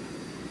type.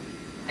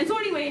 And so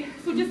anyway,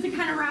 so just to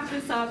kind of wrap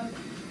this up,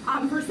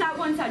 for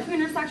SAT1, SAT2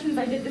 intersections,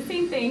 I did the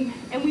same thing,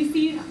 and we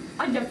see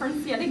a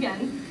difference yet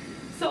again.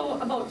 So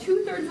about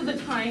 2/3 of the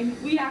time,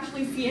 we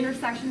actually see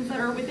intersections that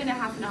are within a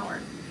half an hour.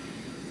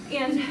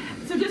 And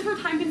so just for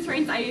time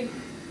constraints, I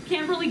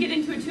can't really get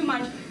into it too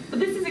much, but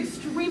this is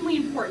extremely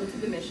important to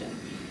the mission.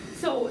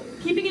 So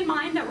keeping in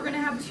mind that we're going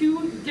to have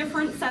 2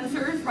 different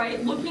sensors,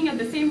 right, looking at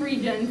the same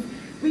regions,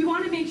 we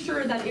want to make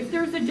sure that if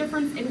there's a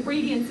difference in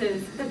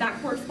radiances,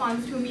 that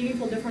corresponds to a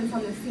meaningful difference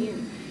on the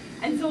scene.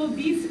 And so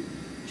these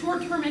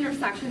short-term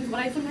intersections,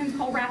 what I sometimes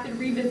call rapid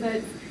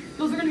revisits,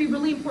 those are going to be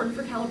really important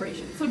for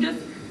calibration. So just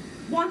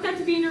want that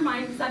to be in your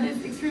mind, because that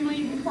is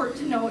extremely important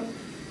to note.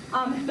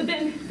 But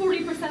then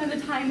 40% of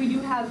the time we do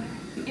have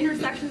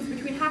intersections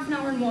between half an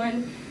hour and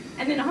 1,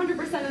 and then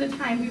 100% of the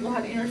time we will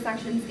have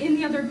intersections in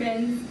the other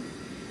bins.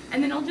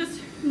 And then I'll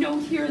just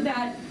note here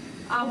that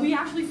we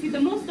actually see the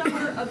most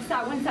number of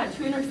SAT1,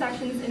 SAT2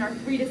 intersections in our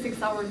 3 to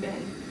 6 hour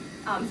bin.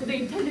 So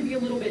they tend to be a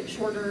little bit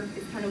shorter,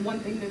 is kind of one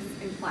thing this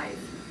implies.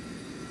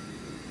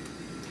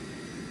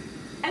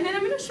 And then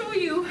I'm going to show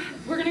you,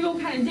 we're going to go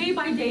kind of day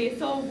by day.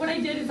 So what I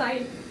did is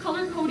I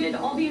color-coded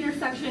all the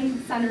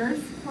intersection centers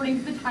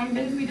according to the time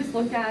bins we just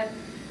looked at.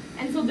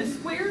 And so the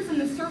squares and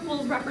the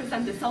circles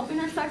represent the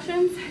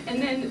self-intersections,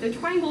 and then the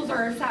triangles are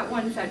our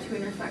SAT1, SAT2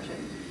 intersection.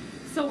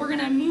 So we're going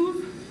to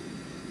move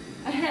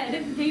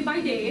ahead day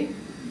by day.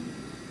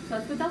 So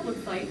that's what that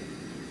looks like.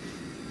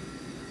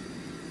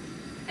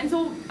 And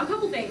so a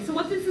couple things. So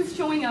what this is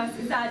showing us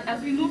is that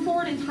as we move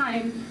forward in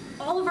time,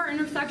 all of our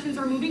intersections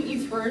are moving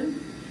eastward.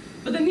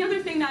 But then the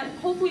other thing that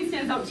hopefully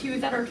stands out to you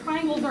is that our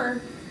triangles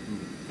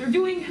they're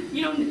doing,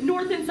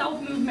 north and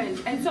south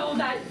movement. And so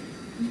that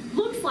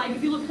looks like,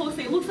 if you look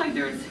closely, it looks like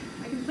there's,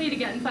 I can play it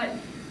again, but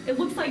it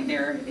looks like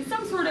there is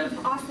some sort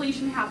of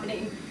oscillation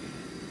happening.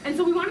 And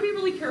so we want to be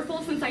really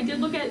careful, since I did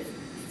look at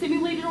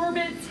simulated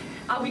orbits.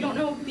 We don't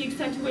know the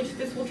extent to which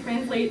this will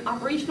translate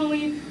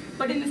operationally,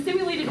 but in the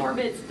simulated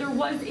orbits, there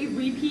was a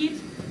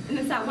repeat in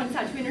the SAT1,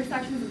 SAT2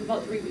 intersections of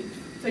about 3 weeks.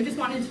 So I just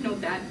wanted to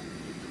note that.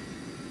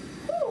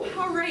 Whew,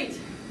 all right,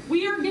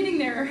 we are getting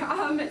there.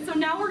 So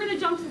now we're going to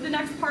jump to the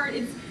next part.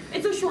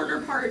 It's a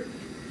shorter part,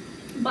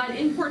 but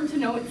important to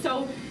note.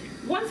 So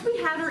once we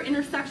had our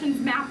intersections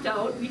mapped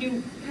out, we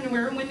knew kind of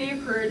where and when they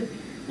occurred,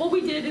 what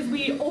we did is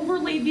we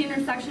overlaid the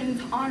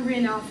intersections on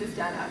reanalysis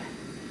data.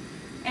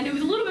 And it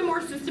was a little bit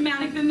more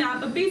systematic than that,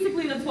 but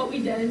basically that's what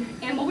we did.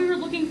 And what we were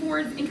looking for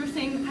is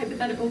interesting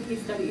hypothetical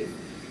case studies.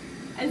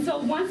 And so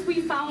once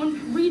we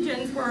found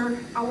regions where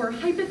our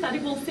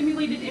hypothetical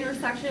simulated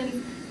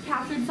intersections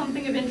captured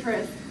something of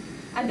interest,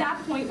 at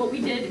that point what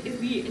we did is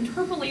we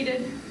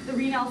interpolated the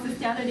reanalysis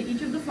data to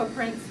each of the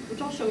footprints,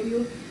 which I'll show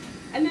you,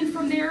 and then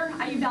from there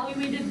I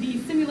evaluated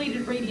the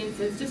simulated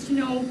radiances just to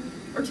know,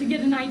 or to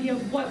get an idea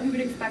of what we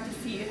would expect to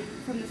see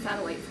from the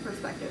satellite's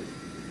perspective.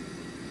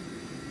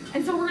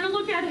 And so we're going to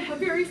look at a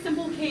very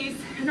simple case,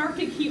 an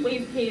Arctic heat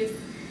wave case.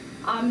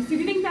 So if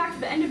you think back to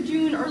the end of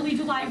June, early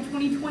July of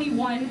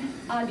 2021,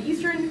 the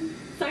eastern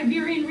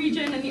Siberian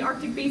region and the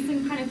Arctic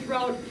basin kind of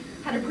throughout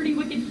had a pretty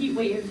wicked heat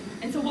wave.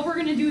 And so what we're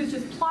going to do is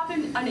just plop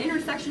an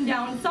intersection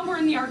down somewhere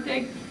in the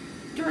Arctic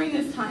during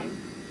this time.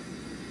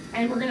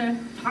 And we're going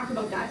to talk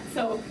about that.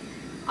 So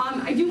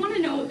I do want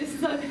to note this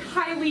is a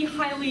highly,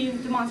 highly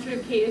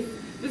demonstrative case.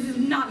 This is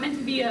not meant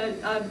to be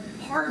a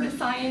hard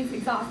science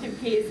exhaustive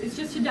case. It's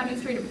just to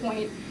demonstrate a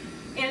point.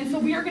 And so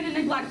we are going to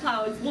neglect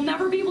clouds. We'll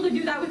never be able to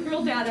do that with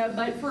real data,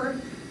 but for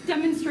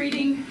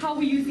demonstrating how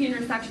we use the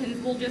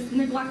intersections, we'll just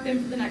neglect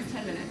them for the next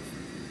 10 minutes.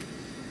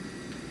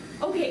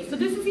 Okay, so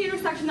this is the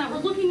intersection that we're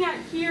looking at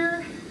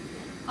here.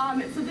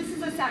 So this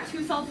is a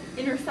Sat-2 South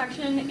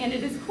intersection, and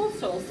it is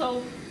coastal.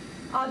 So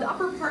the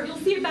upper part, you'll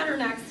see it better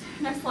next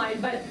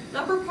slide, but the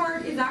upper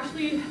part is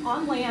actually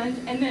on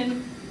land, and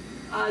then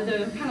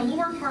the kind of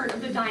lower part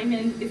of the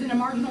diamond is in a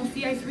marginal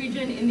sea ice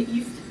region in the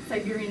East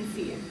Siberian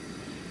Sea.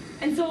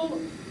 And so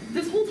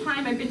this whole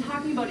time I've been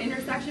talking about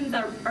intersections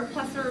that are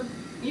plus or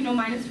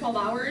minus 12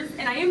 hours,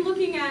 and I am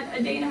looking at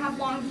a day and a half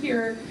long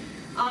here,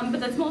 but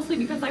that's mostly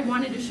because I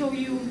wanted to show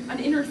you an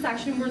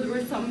intersection where there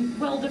was some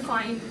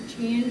well-defined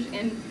change,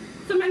 and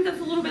sometimes that's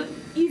a little bit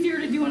easier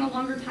to do on a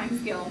longer time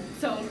scale.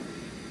 So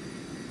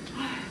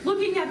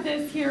looking at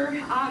this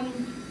here,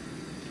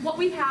 what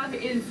we have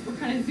is we're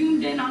kind of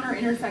zoomed in on our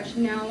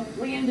intersection now,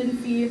 land and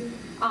sea.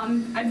 I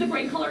have the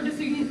gray color just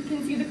so you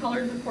can see the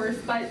colors, of course,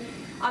 but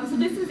so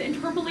this is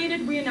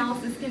interpolated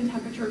reanalysis skin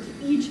temperature to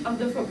each of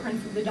the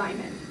footprints of the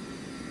diamond.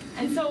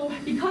 And so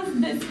because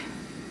this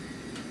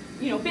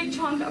big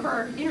chunk of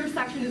our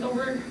intersection is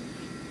over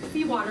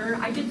seawater,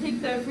 I did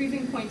take the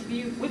freezing point to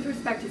be, with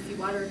respect to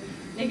seawater,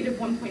 negative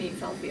 1.8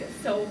 Celsius.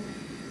 So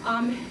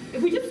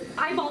if we just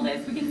eyeball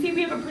this, we can see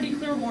we have a pretty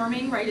clear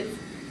warming, right? It's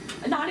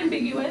not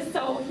ambiguous.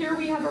 So here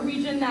we have a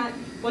region that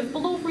was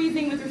below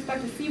freezing with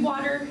respect to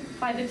seawater.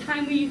 By the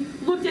time we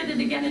looked at it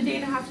again a day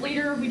and a half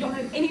later, we don't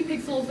have any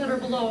pixels that are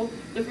below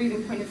the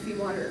freezing point of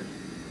seawater.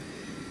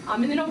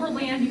 And then over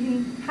land, you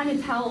can kind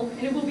of tell,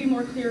 and it will be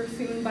more clear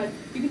soon, but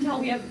you can tell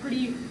we have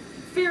pretty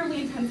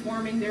fairly intense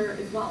warming there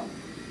as well.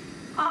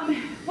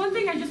 One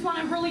thing I just want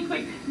to really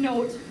quick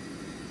note.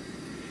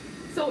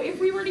 So if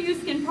we were to use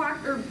skin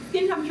temperature,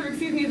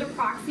 as a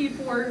proxy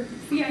for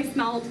sea ice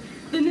melt,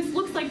 then this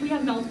looks like we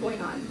have melt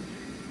going on.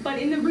 But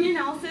in the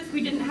reanalysis,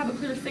 we didn't have a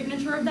clear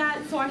signature of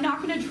that, so I'm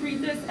not going to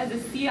treat this as a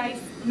sea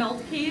ice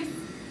melt case.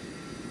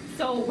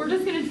 So we're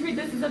just going to treat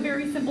this as a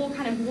very simple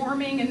kind of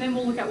warming, and then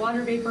we'll look at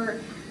water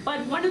vapor.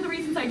 But one of the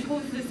reasons I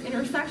chose this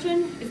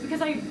intersection is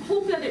because I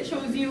hope that it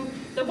shows you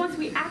that once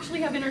we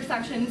actually have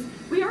intersections,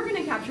 we are going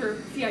to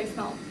capture sea ice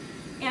melt.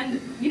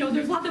 And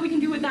there's a lot that we can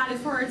do with that as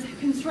far as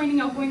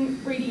constraining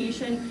outgoing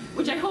radiation,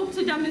 which I hope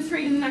to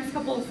demonstrate in the next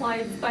couple of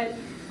slides. But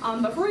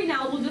for right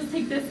now, we'll just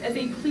take this as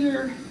a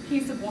clear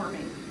case of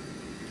warming.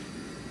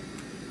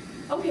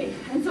 Okay,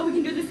 and so we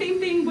can do the same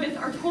thing with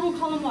our total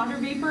column water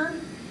vapor.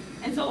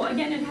 And so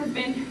again, it has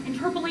been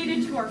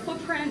interpolated to our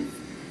footprints.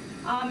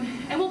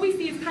 And what we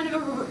see is kind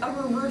of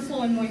a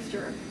reversal in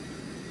moisture.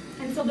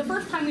 And so the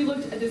first time we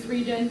looked at this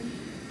region,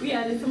 we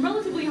had some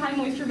relatively high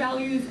moisture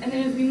values, and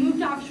then as we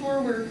moved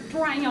offshore, we're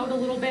drying out a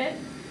little bit.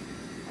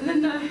 And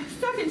then the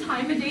second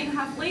time, a day and a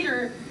half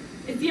later,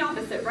 it's the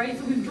opposite, right?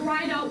 So we've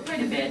dried out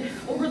quite a bit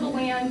over the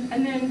land,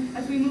 and then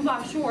as we move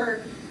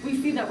offshore,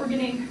 we see that we're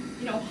getting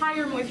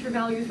higher moisture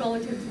values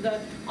relative to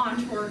the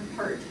onshore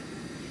part.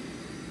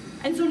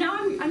 And so now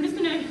I'm just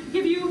going to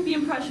give you the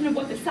impression of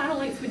what the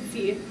satellites would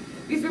see.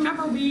 Because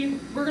remember, we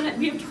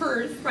have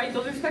TERS, right?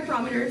 Those are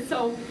spectrometers.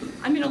 So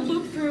I'm going to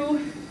loop through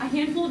a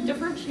handful of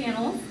different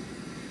channels.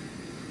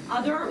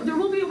 There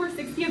will be over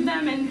 60 of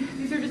them, and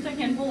these are just a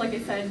handful, like I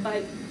said.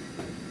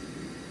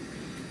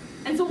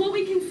 And so what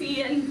we can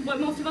see, and what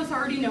most of us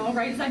already know,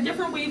 right, is that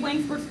different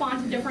wavelengths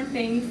respond to different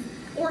things,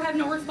 or have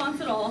no response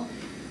at all.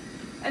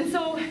 And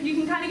so you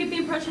can kind of get the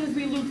impression as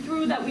we loop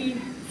through that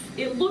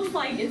it looks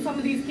like in some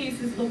of these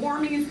cases the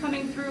warming is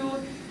coming through.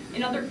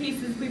 In other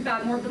cases, we've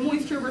got more of the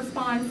moisture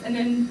response, and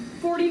then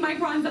 40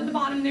 microns at the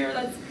bottom there.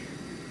 That's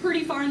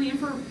pretty far in the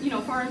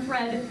far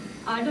infrared. It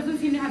doesn't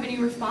seem to have any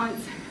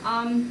response.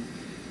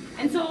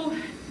 And so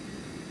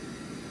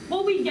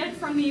what we get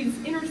from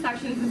these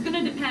intersections is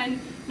going to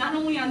depend not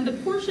only on the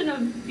portion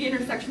of the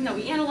intersection that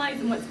we analyze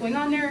and what's going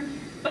on there,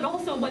 but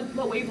also what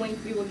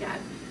wavelength we look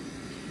at.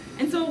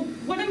 And so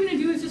what I'm going to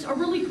do is just a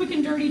really quick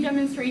and dirty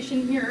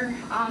demonstration here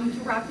to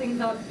wrap things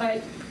up.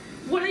 But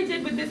what I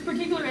did with this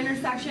particular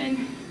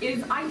intersection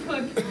is I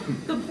took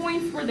the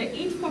points where the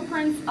 8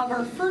 footprints of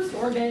our first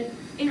orbit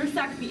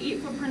intersect the 8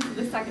 footprints of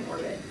the second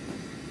orbit.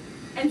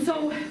 And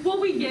so what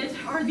we get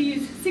are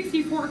these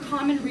 64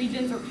 common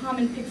regions or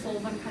common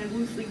pixels, I'm kind of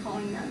loosely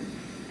calling them.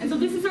 And so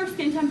this is our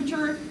skin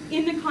temperature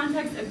in the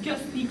context of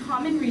just the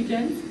common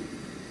regions.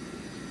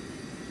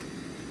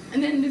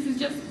 And then this is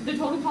just the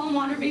total column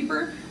water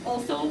vapor,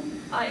 also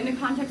in the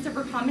context of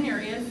our common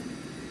areas.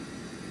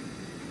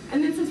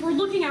 And then since we're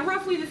looking at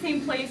roughly the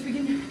same place, we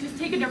can just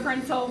take a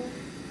difference. So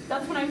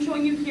that's what I'm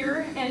showing you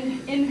here.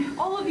 And in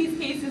all of these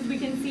cases, we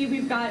can see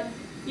we've got,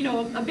 you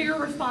know, a bigger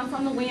response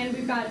on the land.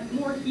 We've got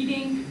more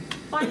heating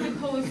by the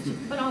coast,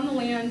 but on the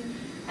land.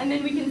 And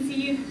then we can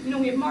see, you know,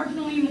 we have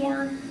marginally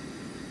more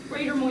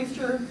greater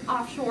moisture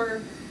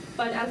offshore,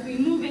 but as we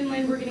move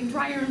inland, we're getting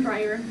drier and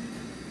drier.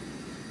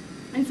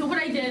 And so what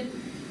I did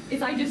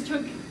is I just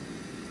took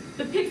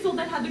the pixel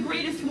that had the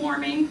greatest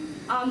warming,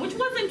 which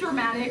wasn't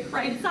dramatic,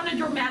 right? It's not a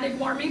dramatic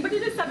warming, but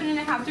it is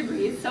 7.5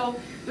 degrees. So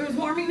there was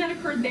warming that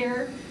occurred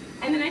there.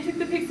 And then I took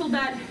the pixel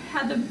that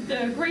had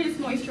the greatest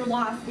moisture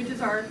loss, which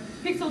is our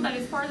pixel that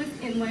is farthest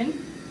inland.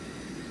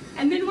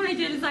 And then what I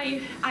did is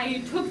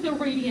I took the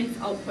radiance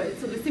output,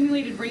 so the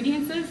simulated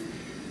radiances.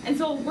 And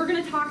so we're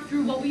going to talk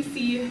through what we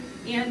see,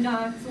 and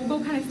so we'll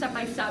go kind of step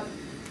by step.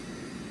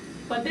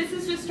 But this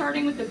is just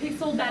starting with the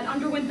pixel that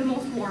underwent the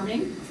most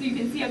warming. So you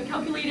can see I've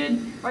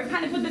calculated, or I've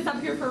kind of put this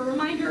up here for a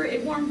reminder,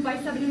 it warmed by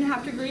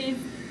 7.5 degrees.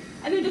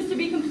 And then just to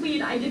be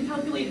complete, I did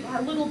calculate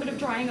a little bit of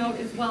drying out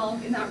as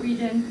well in that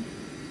region.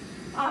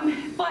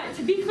 But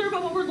to be clear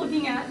about what we're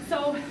looking at,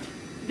 so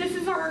this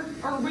is our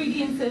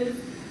radiances,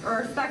 or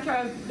our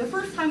spectra, the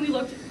first time we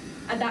looked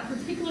at that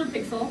particular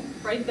pixel,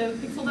 right, the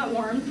pixel that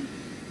warmed.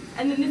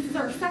 And then this is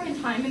our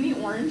second time in the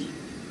orange.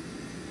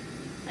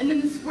 And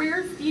then the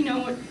squares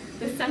denote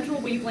the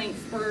central wavelengths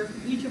for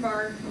each of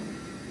our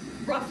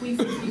roughly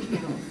 60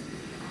 channels.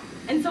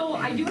 And so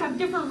I do have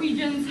different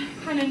regions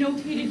kind of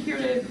notated here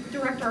to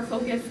direct our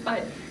focus,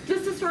 but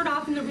just to start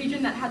off in the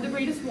region that had the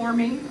greatest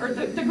warming, or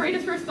the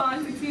greatest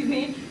response, excuse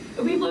me,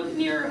 we look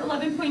near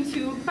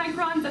 11.2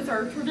 microns, that's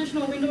our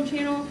traditional window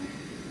channel.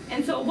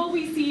 And so what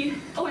we see,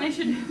 oh, and I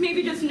should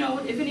maybe just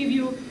note, if any of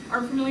you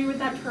are familiar with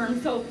that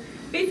term, so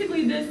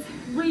basically this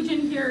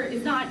region here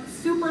is not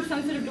super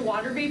sensitive to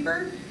water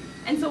vapor,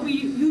 and so we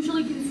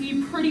usually can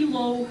see pretty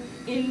low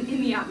in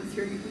the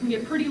atmosphere. You can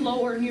get pretty low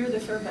or near the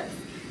surface.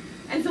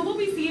 And so what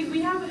we see is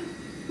we have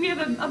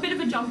a bit of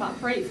a jump up,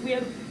 right? So we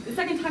have the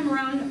second time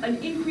around an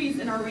increase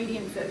in our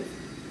radiances.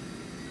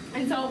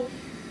 And so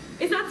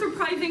is that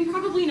surprising?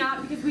 Probably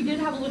not, because we did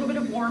have a little bit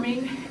of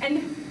warming.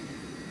 And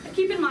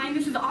keep in mind,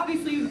 this is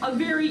obviously a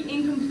very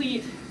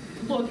incomplete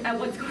look at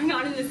what's going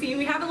on in the scene.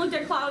 We haven't looked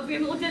at clouds, we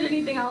haven't looked at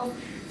anything else.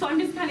 So I'm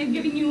just kind of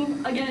giving you,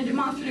 again, a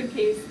demonstrative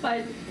case.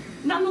 But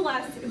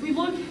nonetheless, if we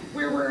look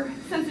where we're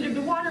sensitive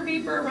to water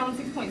vapor, around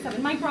 6.7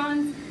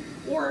 microns,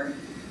 or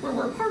where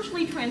we're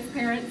partially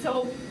transparent,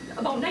 so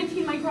about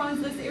 19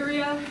 microns this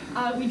area,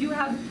 we do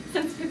have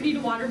sensitivity to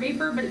water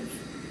vapor, but it's,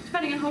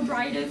 depending on how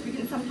dry it is, we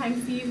can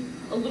sometimes see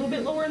a little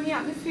bit lower in the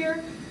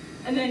atmosphere.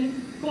 And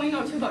then going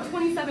out to about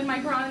 27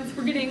 microns,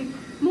 we're getting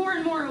more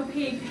and more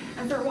opaque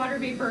as our water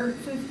vapor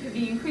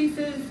sensitivity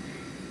increases.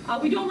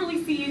 We don't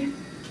really see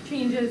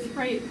changes,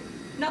 right?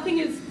 Nothing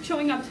is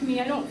showing up to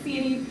me. I don't see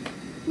any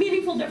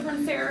meaningful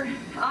difference there.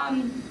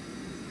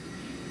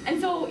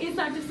 And so is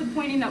that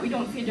disappointing that we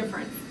don't see a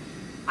difference?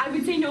 I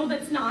would say no,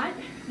 that's not.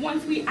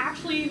 Once we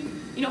actually,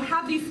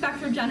 have these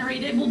spectra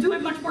generated, we'll do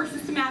it much more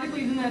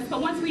systematically than this,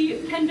 but once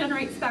we can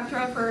generate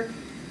spectra for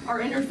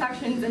our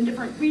intersections and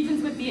different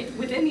regions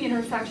within the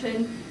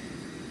intersection,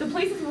 the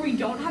places where we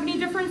don't have any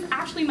difference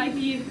actually might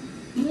be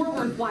more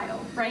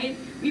worthwhile, right?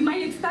 We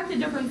might expect a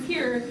difference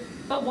here,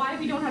 but why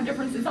we don't have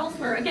differences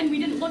elsewhere? Again, we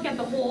didn't look at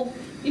the whole,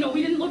 we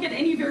didn't look at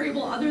any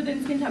variable other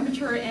than skin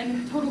temperature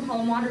and total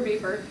column water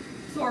vapor.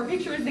 So our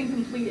picture is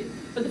incomplete.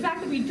 But the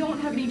fact that we don't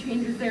have any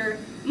changes there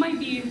might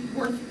be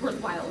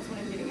worthwhile is what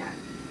I'm getting at.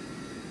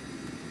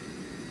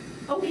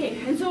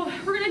 Okay, and so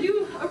we're gonna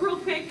do a real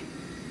quick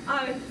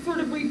sort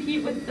of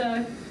repeat with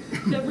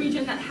the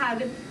region that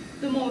had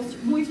the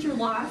most moisture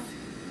loss.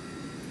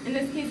 In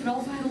this case, it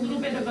also had a little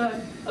bit of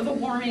a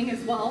warming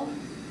as well.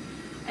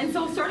 And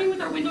so starting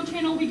with our window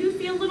channel, we do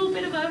see a little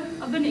bit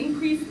of an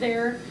increase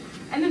there.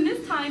 And then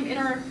this time in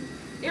our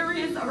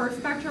areas of our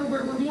spectra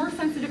where we're more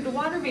sensitive to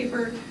water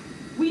vapor,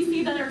 we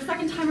see that our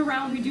second time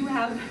around we do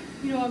have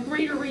a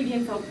greater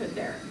radiance output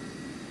there.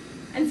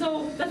 And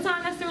so that's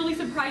not necessarily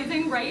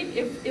surprising, right?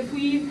 If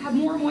we have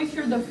more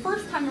moisture the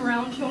first time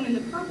around, shown in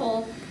the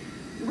purple,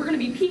 we're going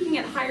to be peaking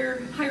at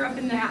higher up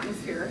in the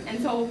atmosphere.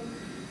 And so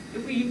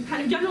if we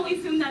kind of generally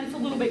assume that it's a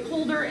little bit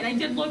colder, and I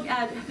did look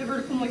at the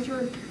vertical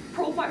moisture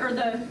profile, or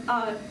the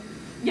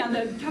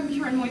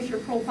temperature and moisture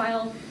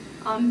profile,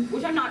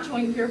 which I'm not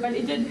showing here, but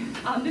it did,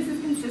 this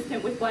is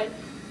consistent with what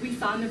we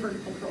saw in the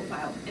vertical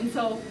profile. And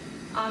so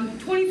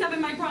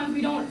 27 microns,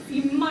 we don't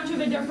see much of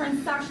a difference.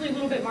 It's actually a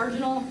little bit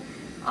marginal.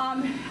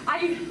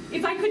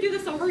 If I could do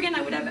this over again,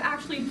 I would have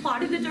actually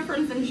plotted the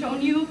difference and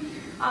shown you.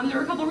 There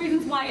are a couple of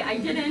reasons why I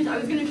didn't. I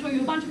was going to show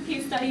you a bunch of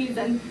case studies,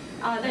 and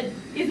that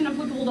isn't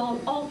applicable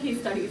to all case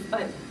studies.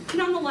 But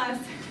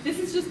nonetheless, this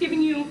is just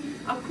giving you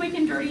a quick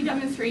and dirty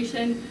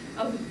demonstration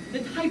of the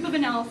type of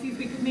analyses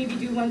we could maybe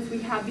do once we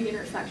have the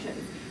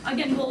intersections.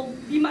 Again, we'll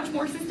be much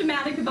more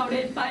systematic about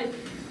it, but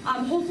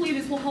hopefully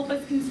this will help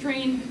us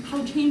constrain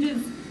how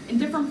changes in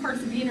different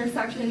parts of the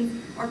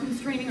intersections are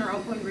constraining our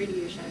outgoing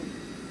radiation.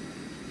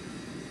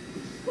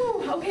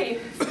 Whew, okay,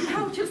 so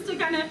now just to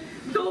kind of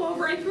go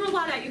over, I threw a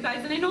lot at you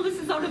guys, and I know this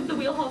is out of the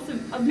wheelhouse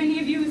of many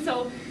of you,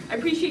 so I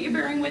appreciate you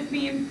bearing with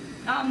me.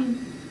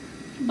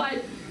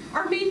 But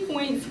our main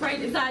points, right,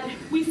 is that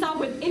we saw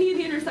with any of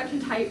the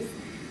intersection types,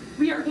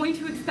 we are going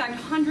to expect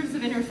hundreds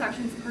of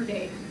intersections per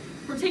day,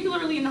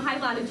 particularly in the high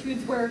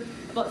latitudes where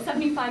about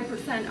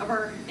 75% of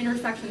our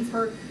intersections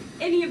for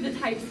any of the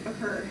types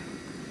occur.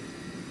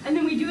 And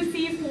then we do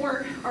see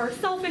for our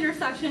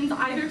self-intersections,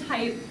 either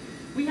type,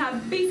 we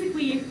have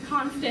basically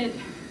constant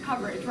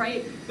coverage,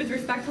 right, with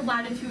respect to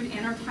latitude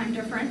and our time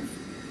difference.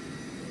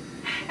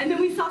 And then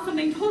we saw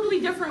something totally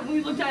different when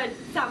we looked at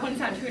SAT1,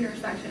 SAT2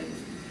 intersections.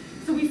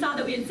 So we saw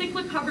that we had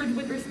cyclic coverage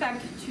with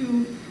respect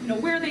to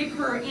where they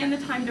occur and the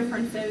time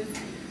differences.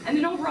 And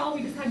then overall,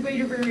 we just had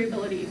greater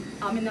variability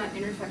in that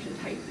intersection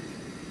type.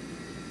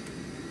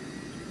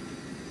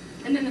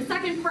 And then the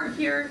second part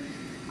here,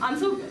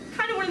 so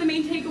kind of one of the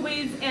main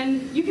takeaways,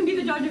 and you can be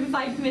the judge if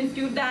I convinced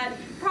you of that.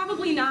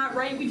 Probably not,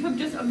 right? We took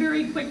just a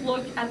very quick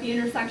look at the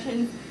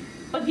intersections,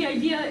 but the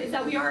idea is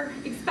that we are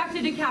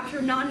expected to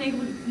capture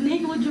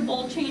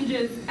non-negligible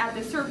changes at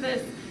the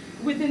surface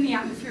within the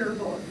atmosphere or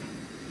both.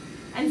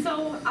 And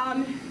so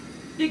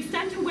the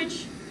extent to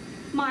which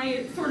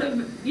my sort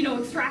of,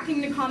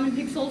 extracting the common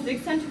pixels, the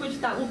extent to which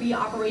that will be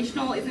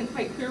operational isn't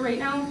quite clear right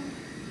now.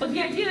 But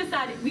the idea is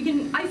that we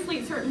can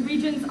isolate certain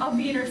regions of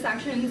the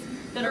intersections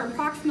that are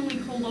approximately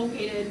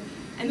co-located,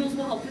 and those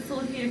will help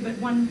facilitate a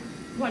good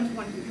one-to-one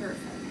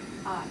comparison.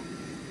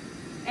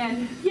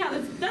 And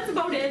yeah, that's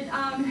about it.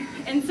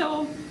 And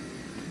so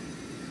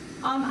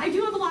I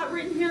do have a lot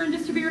written here, and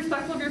just to be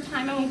respectful of your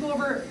time, I won't go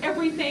over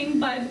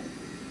everything, but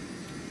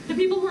the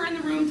people who are in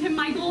the room, Tim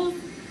Michaels,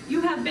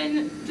 you have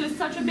been just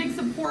such a big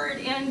support,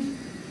 and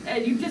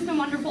you've just been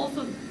wonderful,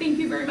 so thank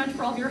you very much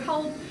for all of your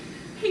help.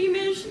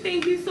 Hamish,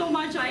 thank you so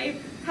much. I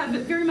have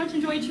very much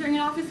enjoyed sharing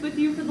an office with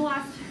you for the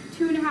last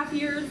 2.5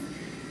 years.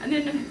 And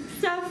then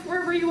Steph,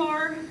 wherever you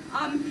are,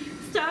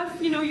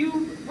 Steph,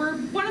 you were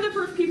one of the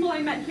first people I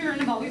met here and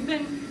have always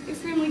been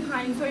extremely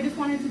kind, so I just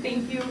wanted to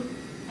thank you.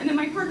 And then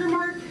my partner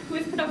Mark, who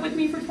has put up with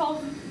me for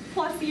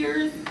 12+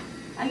 years,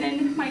 and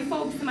then my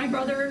folks and my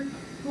brother,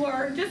 who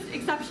are just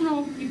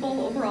exceptional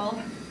people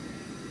overall.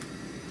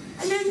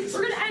 And then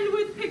we're going to end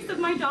with pics of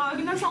my dog,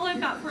 and that's all I've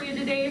got for you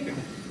today.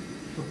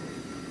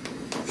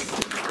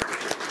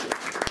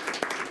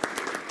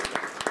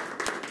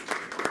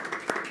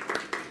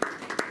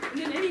 And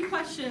then any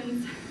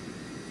questions?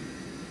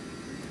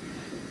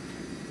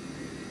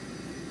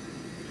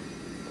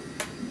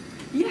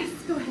 Yes,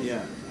 go ahead.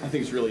 Yeah, I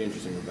think it's really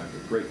interesting, Rebecca.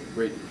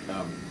 Great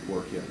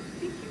work here.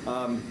 Thank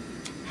you.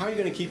 How are you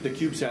going to keep the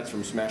CubeSats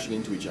from smashing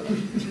into each other?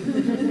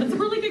 That's a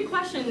really good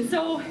question.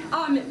 So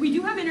we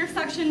do have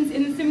intersections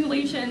in the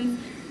simulations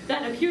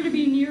that appear to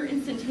be near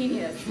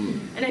instantaneous.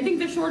 And I think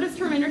the shortest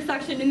term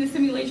intersection in the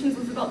simulations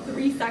was about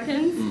 3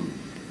 seconds.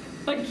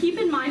 But keep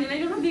in mind, and I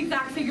don't have the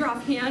exact figure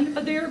offhand,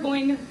 but they are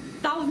going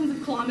thousands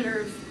of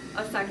kilometers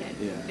a second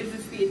is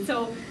the speed.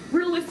 So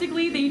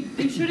realistically,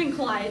 they shouldn't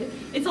collide.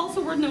 It's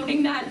also worth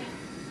noting that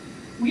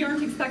we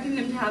aren't expecting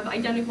them to have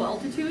identical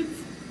altitudes.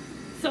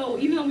 So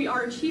even though we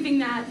are achieving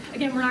that,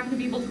 again, we're not going to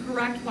be able to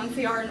correct once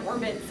they are in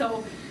orbit.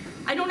 So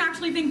I don't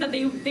actually think that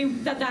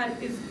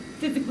that is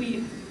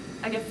physically,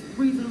 I guess,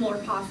 reasonable or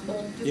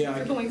possible, just because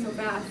they're going so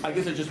fast. I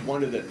guess I just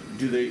wondered that,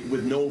 do they,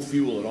 with no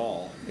fuel at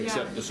all,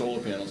 except the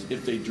solar panels,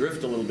 if they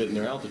drift a little bit in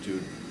their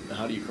altitude,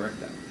 how do you correct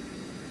that?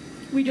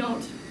 We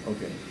don't.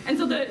 Okay. And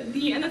so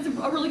and that's a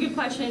really good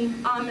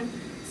question.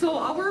 So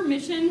our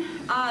mission,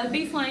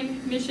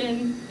 baseline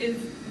mission, is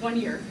 1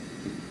 year.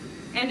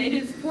 And it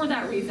is for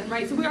that reason,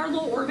 right? So we are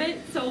low orbit,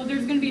 so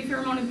there's going to be a fair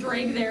amount of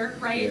drag there,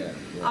 right?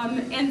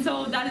 And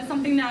so that is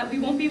something that we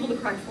won't be able to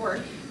correct for.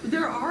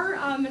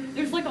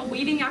 There's like a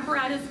weighting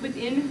apparatus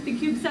within the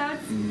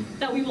CubeSats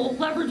that we will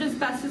leverage as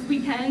best as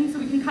we can, so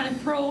we can kind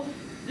of throw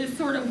this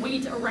sort of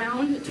weight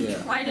around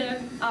to try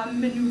to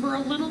maneuver a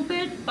little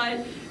bit,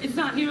 but it's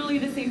not nearly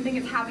the same thing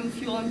as having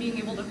fuel and being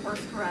able to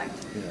course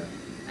correct.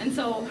 And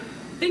so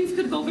things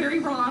could go very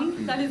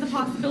wrong. That is a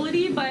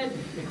possibility, but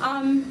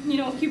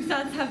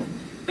CubeSats have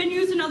been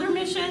used in other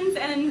missions,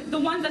 and the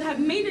ones that have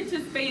made it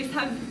to space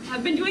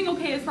have been doing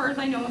okay as far as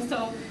I know.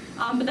 So,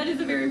 but that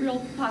is a very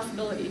real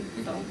possibility.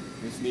 So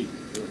it's neat.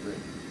 Really great.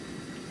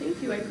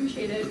 Thank you. I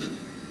appreciate it.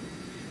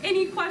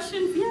 Any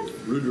questions? Yes.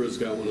 Rudra's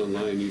got one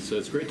online. He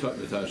says, "Great talk,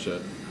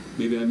 Natasha.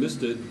 Maybe I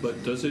missed it,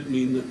 but does it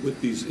mean that with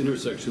these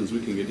intersections we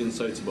can get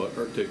insights about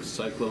Arctic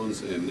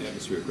cyclones and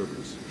atmospheric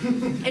rivers?"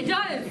 It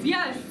does.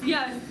 Yes.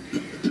 Yes.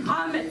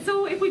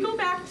 So if we go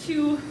back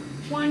to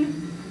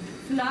one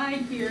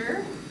slide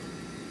here,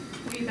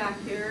 way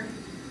back here.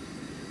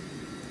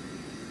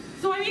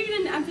 So I maybe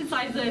didn't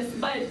emphasize this,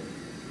 but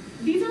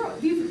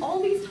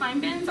all these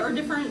time bins are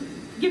different,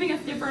 giving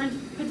us different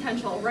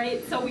potential,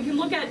 right? So we can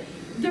look at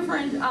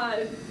different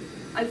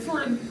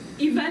sort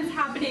of events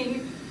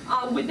happening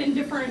within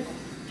different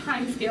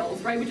time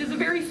scales, right? Which is a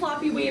very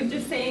sloppy way of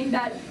just saying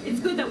that it's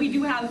good that we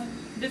do have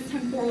this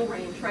temporal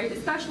range, right?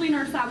 Especially in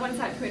our SAT1,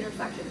 SAT2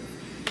 intersections.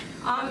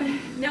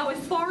 Now, as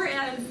far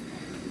as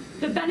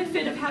the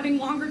benefit of having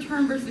longer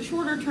term versus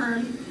shorter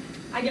term,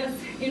 I guess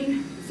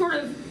in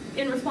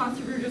response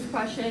to Ruja's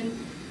question,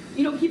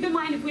 you know, keep in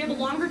mind if we have a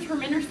longer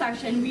term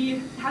intersection,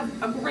 we have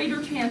a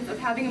greater chance of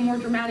having a more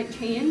dramatic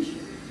change.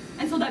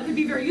 And so that could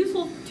be very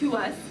useful to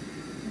us.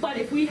 But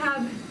if we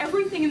have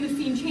everything in the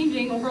scene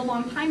changing over a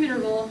long time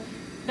interval,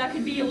 that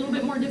could be a little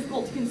bit more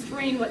difficult to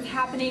constrain what's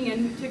happening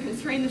and to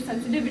constrain the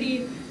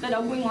sensitivity that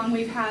outgoing long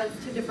wave has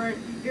to different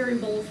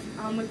variables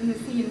within the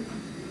scene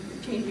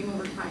changing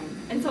over time.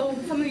 And so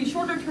some of these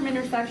shorter term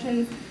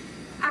intersections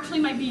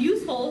actually might be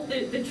useful.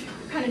 The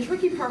kind of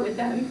tricky part with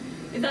them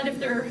is that if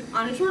they're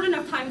on a short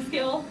enough time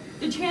scale,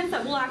 the chance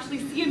that we'll actually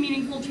see a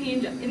meaningful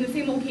change in the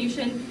same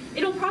location,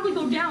 it'll probably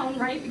go down,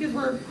 right? Because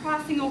we're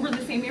crossing over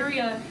the same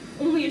area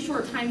only a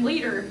short time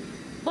later.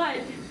 But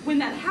when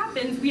that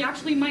happens, we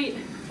actually might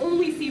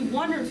only see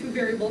one or two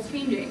variables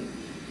changing.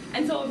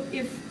 And so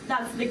if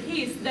that's the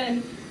case,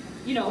 then,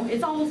 you know,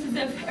 it's almost as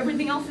if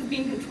everything else is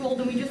being controlled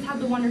and we just have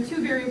the one or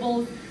two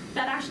variables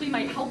that actually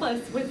might help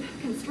us with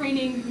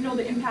constraining, you know,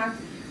 the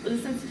impact or the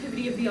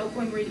sensitivity of the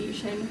outgoing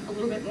radiation a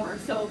little bit more.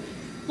 So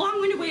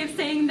long-winded way of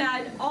saying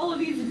that all of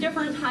these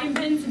different time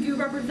bins do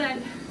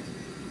represent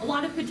a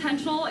lot of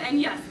potential, and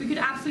yes, we could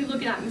absolutely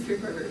look at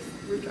atmospheric rivers,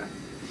 Rudra.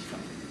 So.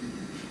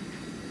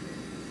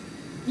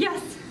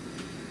 Yes?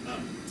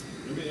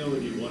 There may only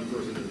be one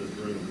person in this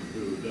room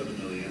who doesn't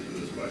know the answer to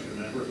this question,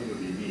 and that person would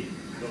be me.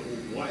 But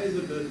why is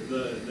it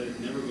that it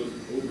never goes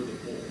over the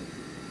pole?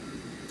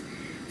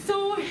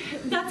 So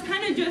that's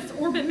kind of just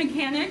orbit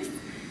mechanics.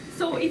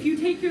 So if you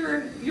take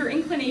your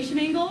inclination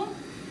angle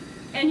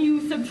and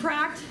you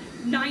subtract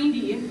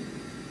 90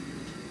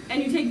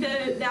 and you take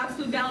the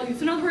absolute value.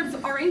 So in other words,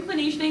 our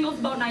inclination angle is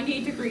about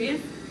 98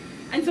 degrees.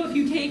 And so if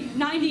you take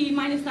 90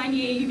 minus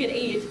 98, you get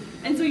 8.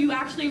 And so you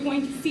actually are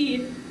going to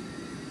see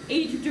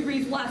 8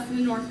 degrees less in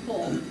the North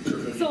Pole.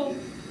 So,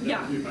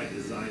 yeah. That's by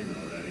design,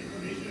 though, that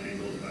inclination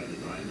angle is by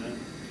design, then?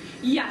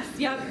 Yes,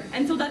 yep.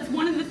 And so that's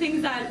one of the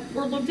things that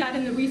were looked at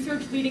in the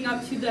research leading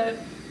up to the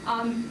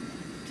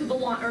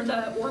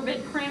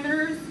orbit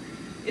parameters.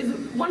 Is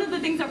one of the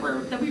things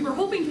that we were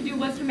hoping to do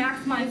was to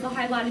maximize the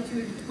high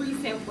latitude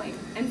resampling.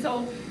 And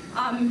so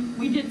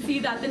we did see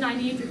that the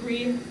 98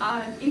 degree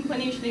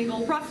inclination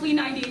angle, roughly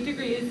 98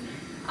 degrees,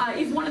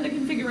 is one of the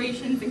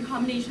configurations in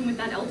combination with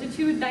that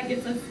altitude that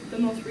gets us the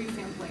most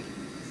resampling.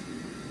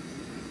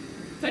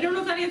 So I don't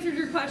know if that answered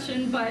your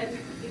question, but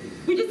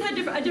we just had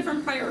a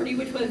different priority,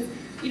 which was,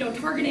 you know,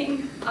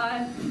 targeting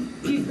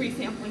these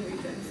resampling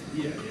regions.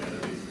 Yeah,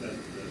 thanks. That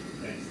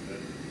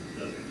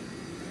does it.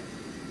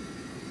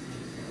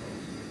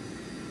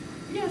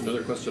 Yes.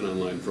 Another question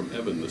online from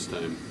Evan this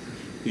time.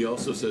 He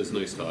also says,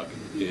 nice talk,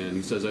 and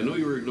he says, I know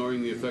you were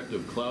ignoring the effect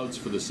of clouds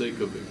for the sake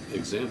of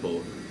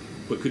example,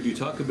 but could you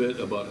talk a bit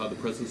about how the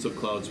presence of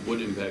clouds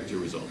would impact your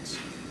results?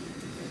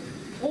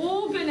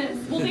 Oh goodness,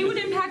 well they would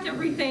impact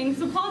everything.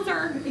 So clouds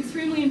are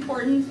extremely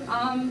important.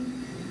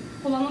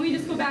 Hold on, let me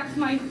just go back to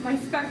my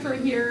spectra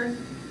here.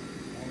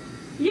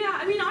 Yeah,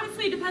 I mean,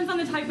 honestly, it depends on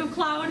the type of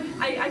cloud.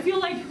 I feel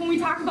like when we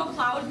talk about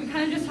clouds, we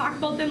kind of just talk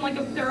about them like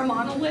they're a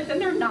monolith,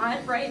 and they're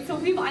not, right? So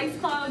if we have ice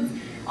clouds,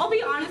 I'll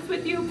be honest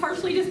with you,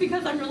 partially just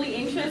because I'm really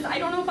anxious. I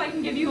don't know if I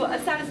can give you a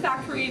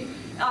satisfactory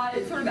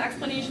sort of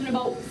explanation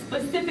about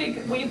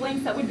specific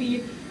wavelengths that would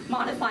be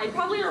modified.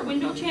 Probably our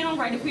window channel,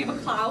 right? If we have a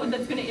cloud,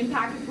 that's going to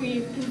impact if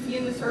we can see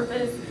in the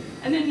surface.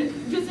 And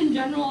then just in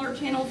general, our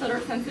channels that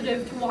are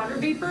sensitive to water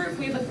vapor, if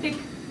we have a thick,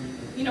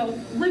 you know,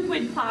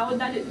 liquid cloud,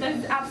 that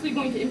is absolutely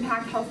going to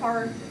impact how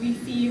far we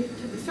see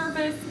to the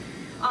surface.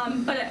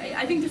 But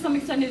I think to some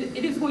extent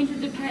it is going to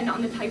depend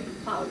on the type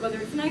of cloud, whether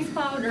it's an ice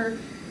cloud or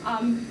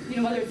you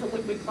know, whether it's a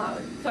liquid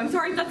cloud. So I'm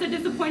sorry if that's a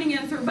disappointing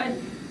answer, but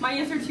my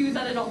answer to you is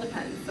that it all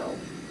depends. So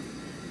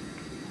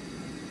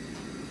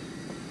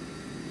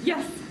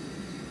yes.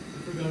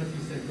 I forgot if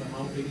you said, but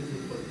how big is the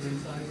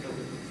footprint size of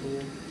the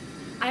control?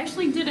 I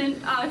actually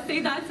didn't say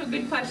that, so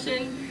good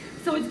question.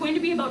 So it's going to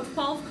be about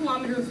 12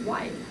 kilometers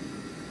wide.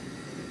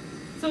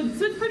 So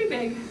it's pretty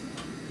big.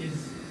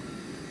 Is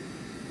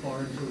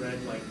far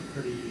infrared like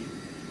pretty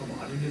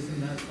homogeneous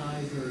in that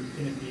size, or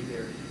can it be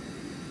very,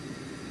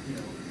 you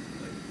know,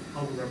 like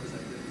how to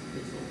represent this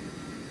pixel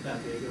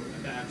that big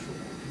of the actual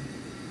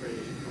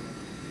radiation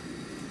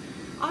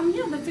coming?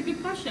 Yeah, that's a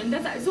good question.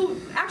 So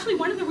actually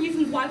one of the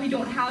reasons why we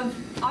don't have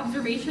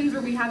observations,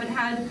 or we haven't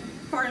had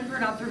far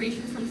infrared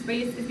observations from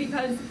space, is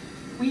because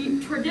we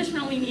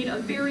traditionally need a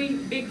very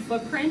big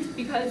footprint,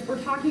 because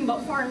we're talking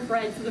about far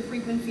infrared, so the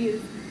frequency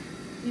is,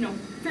 you know,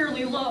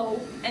 fairly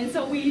low, and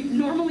so we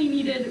normally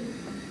needed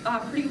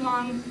pretty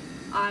long,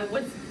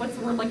 what's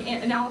the word, like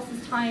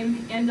analysis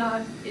time, and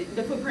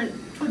the footprint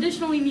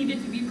traditionally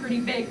needed to be pretty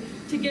big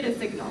to get a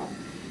signal.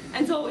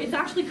 And so it's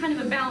actually kind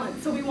of a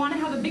balance. So we want to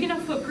have a big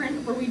enough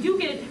footprint where we do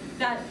get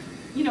that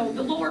you know,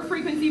 the lower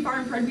frequency far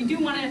infrared, we do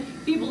want to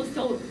be able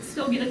to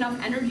still get enough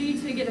energy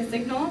to get a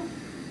signal,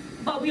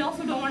 but we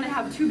also don't want to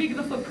have too big of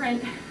a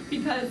footprint,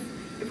 because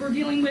if we're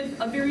dealing with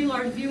a very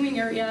large viewing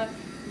area,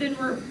 then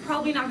we're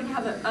probably not going to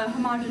have a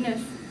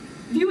homogeneous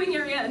viewing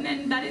area, and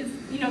then that is,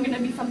 you know, going to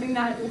be something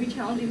that will be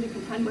challenging to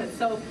contend with.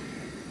 So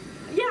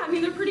yeah, I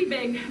mean, they're pretty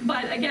big,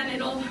 but again,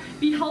 it'll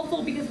be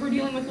helpful because we're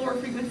dealing with lower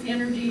frequency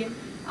energy.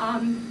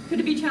 Could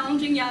it be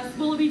challenging? Yes.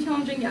 Will it be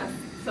challenging? Yes.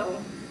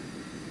 So,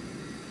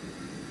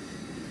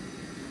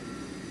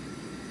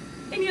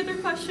 any other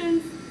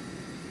questions?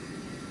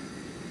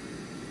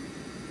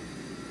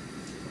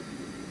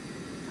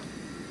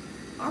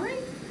 All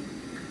right.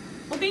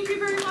 Well, thank you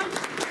very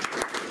much.